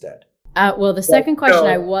way instead. Well, the second question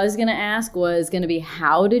I was going to ask was going to be,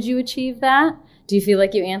 how did you achieve that? Do you feel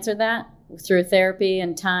like you answered that through therapy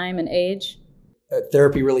and time and age?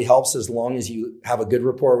 Therapy really helps as long as you have a good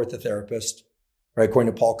rapport with the therapist, right?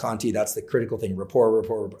 According to Paul Conti, that's the critical thing.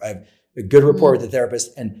 Rapport. I have a good rapport with the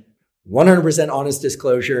therapist and 100% honest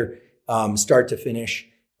disclosure, start to finish,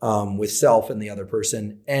 with self and the other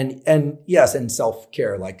person. And yes, and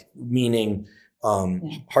self-care, like meaning,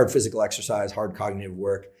 hard physical exercise, hard cognitive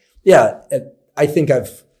work. Yeah. I think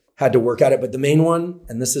I've had to work at it, but the main one,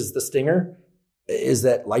 and this is the stinger, is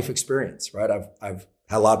that life experience, right? I've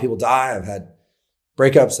had a lot of people die. I've had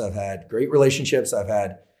breakups. I've had great relationships. I've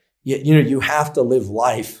had, you have to live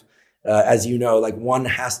life, as you know, like one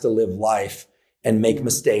has to live life and make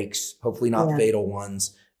mistakes, hopefully not fatal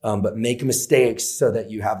ones, but make mistakes so that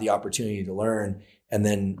you have the opportunity to learn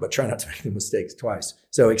but try not to make the mistakes twice.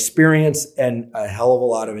 So experience and a hell of a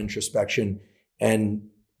lot of introspection and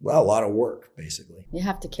a lot of work, basically. You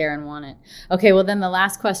have to care and want it. Okay. Well, then the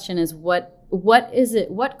last question is what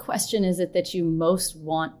question is it that you most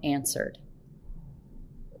want answered?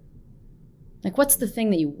 Like, what's the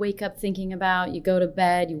thing that you wake up thinking about? You go to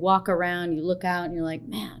bed, you walk around, you look out and you're like,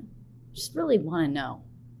 man, I just really want to know.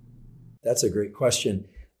 That's a great question.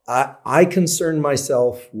 I concern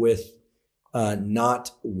myself with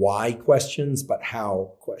not why questions, but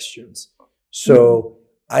how questions. So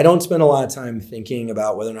I don't spend a lot of time thinking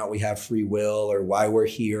about whether or not we have free will or why we're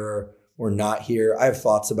here or not here. I have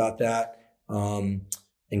thoughts about that, and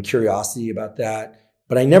curiosity about that.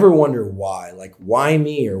 But I never wonder why, like why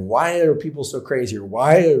me, or why are people so crazy, or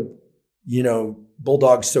why are,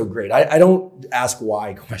 bulldogs so great? I don't ask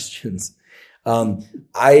why questions.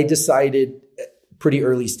 I decided pretty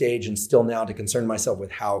early stage and still now to concern myself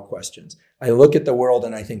with how questions. I look at the world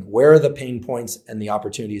and I think, where are the pain points and the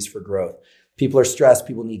opportunities for growth? People are stressed.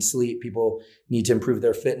 People need sleep. People need to improve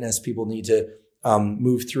their fitness. People need to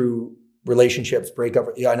move through relationships, break up.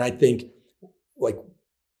 Yeah, and I think, like,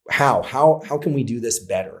 how can we do this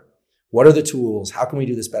better? What are the tools? How can we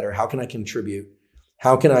do this better? How can I contribute?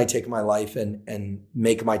 How can I take my life and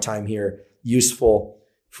make my time here useful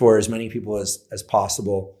for as many people as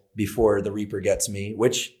possible before the Reaper gets me,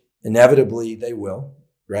 which inevitably they will,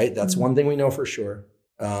 right? That's one thing we know for sure.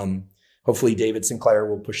 Hopefully David Sinclair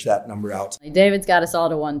will push that number out. David's got us all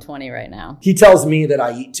to 120 right now. He tells me that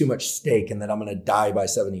I eat too much steak and that I'm going to die by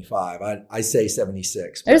 75. I say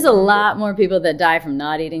 76. There's a lot more people that die from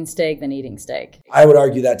not eating steak than eating steak. I would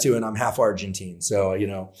argue that too. And I'm half Argentine. So,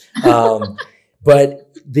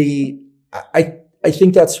 but I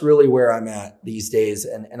think that's really where I'm at these days.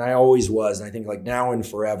 And I always was. And I think like now and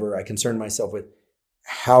forever, I concern myself with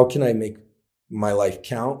how can I make my life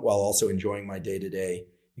count while also enjoying my day-to-day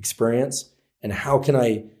experience? And how can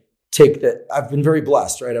I take that? I've been very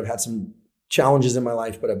blessed, right? I've had some challenges in my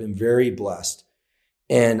life, but I've been very blessed.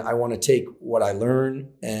 And I want to take what I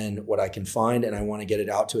learn and what I can find, and I want to get it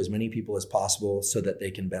out to as many people as possible so that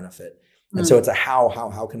they can benefit. And so it's a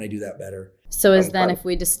how can I do that better? So if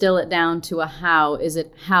we distill it down to a how, is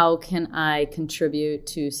it how can I contribute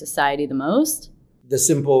to society the most? The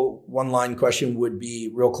simple one-line question would be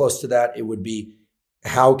real close to that. It would be,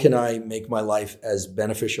 how can I make my life as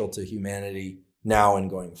beneficial to humanity now and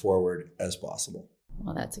going forward as possible?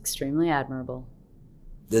 Well, that's extremely admirable.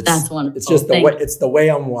 That's wonderful. It's just the way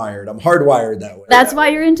I'm wired. I'm hardwired that way. That's why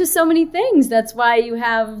you're into so many things. That's why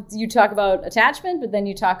you talk about attachment, but then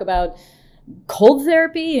you talk about cold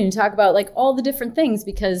therapy and you talk about like all the different things,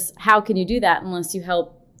 because how can you do that unless you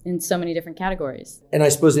help in so many different categories? And I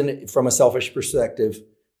suppose from a selfish perspective,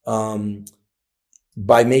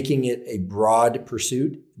 by making it a broad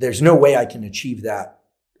pursuit, there's no way I can achieve that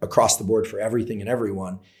across the board for everything and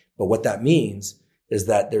everyone. But what that means is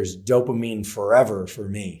that there's dopamine forever for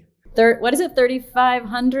me. What is it,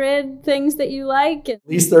 3,500 things that you like? At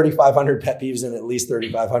least 3,500 pet peeves and at least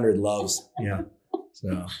 3,500 loves. Yeah.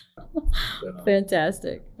 So.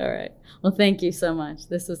 Fantastic. All right. Well, thank you so much.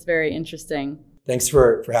 This was very interesting. Thanks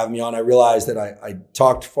for having me on. I realized that I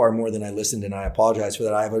talked far more than I listened, and I apologize for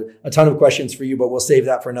that. I have a ton of questions for you, but we'll save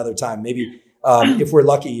that for another time. Maybe if we're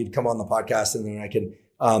lucky, you'd come on the podcast and then I can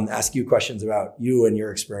ask you questions about you and your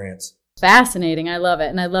experience. Fascinating. I love it.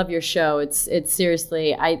 And I love your show. It's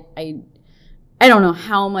seriously, I don't know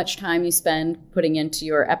how much time you spend putting into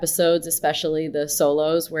your episodes, especially the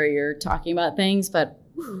solos where you're talking about things, but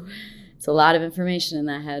it's a lot of information in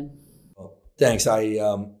that head. Well, thanks.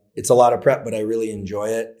 It's a lot of prep, but I really enjoy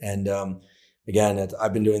it. And again,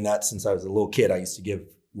 I've been doing that since I was a little kid. I used to give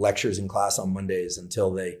lectures in class on Mondays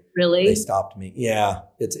until they stopped me. Yeah.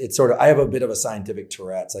 It's sort of, I have a bit of a scientific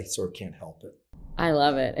Tourette's. I sort of can't help it. I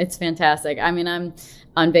love it. It's fantastic. I mean, I'm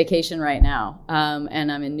on vacation right now,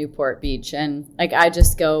 and I'm in Newport Beach, and like I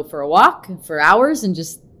just go for a walk for hours and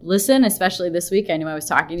just listen. Especially this week, I knew I was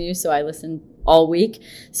talking to you, so I listened all week.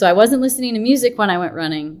 So I wasn't listening to music when I went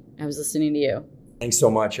running. I was listening to you. Thanks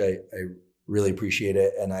so much. I really appreciate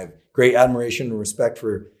it, and I have great admiration and respect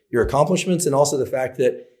for your accomplishments, and also the fact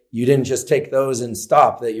that you didn't just take those and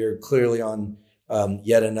stop. That you're clearly on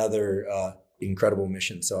yet another incredible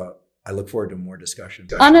mission. So I look forward to more discussion.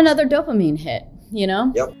 On another dopamine hit, you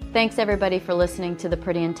know? Yep. Thanks everybody for listening to the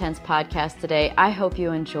Pretty Intense podcast today. I hope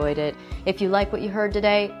you enjoyed it. If you like what you heard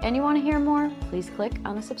today and you want to hear more, please click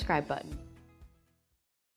on the subscribe button.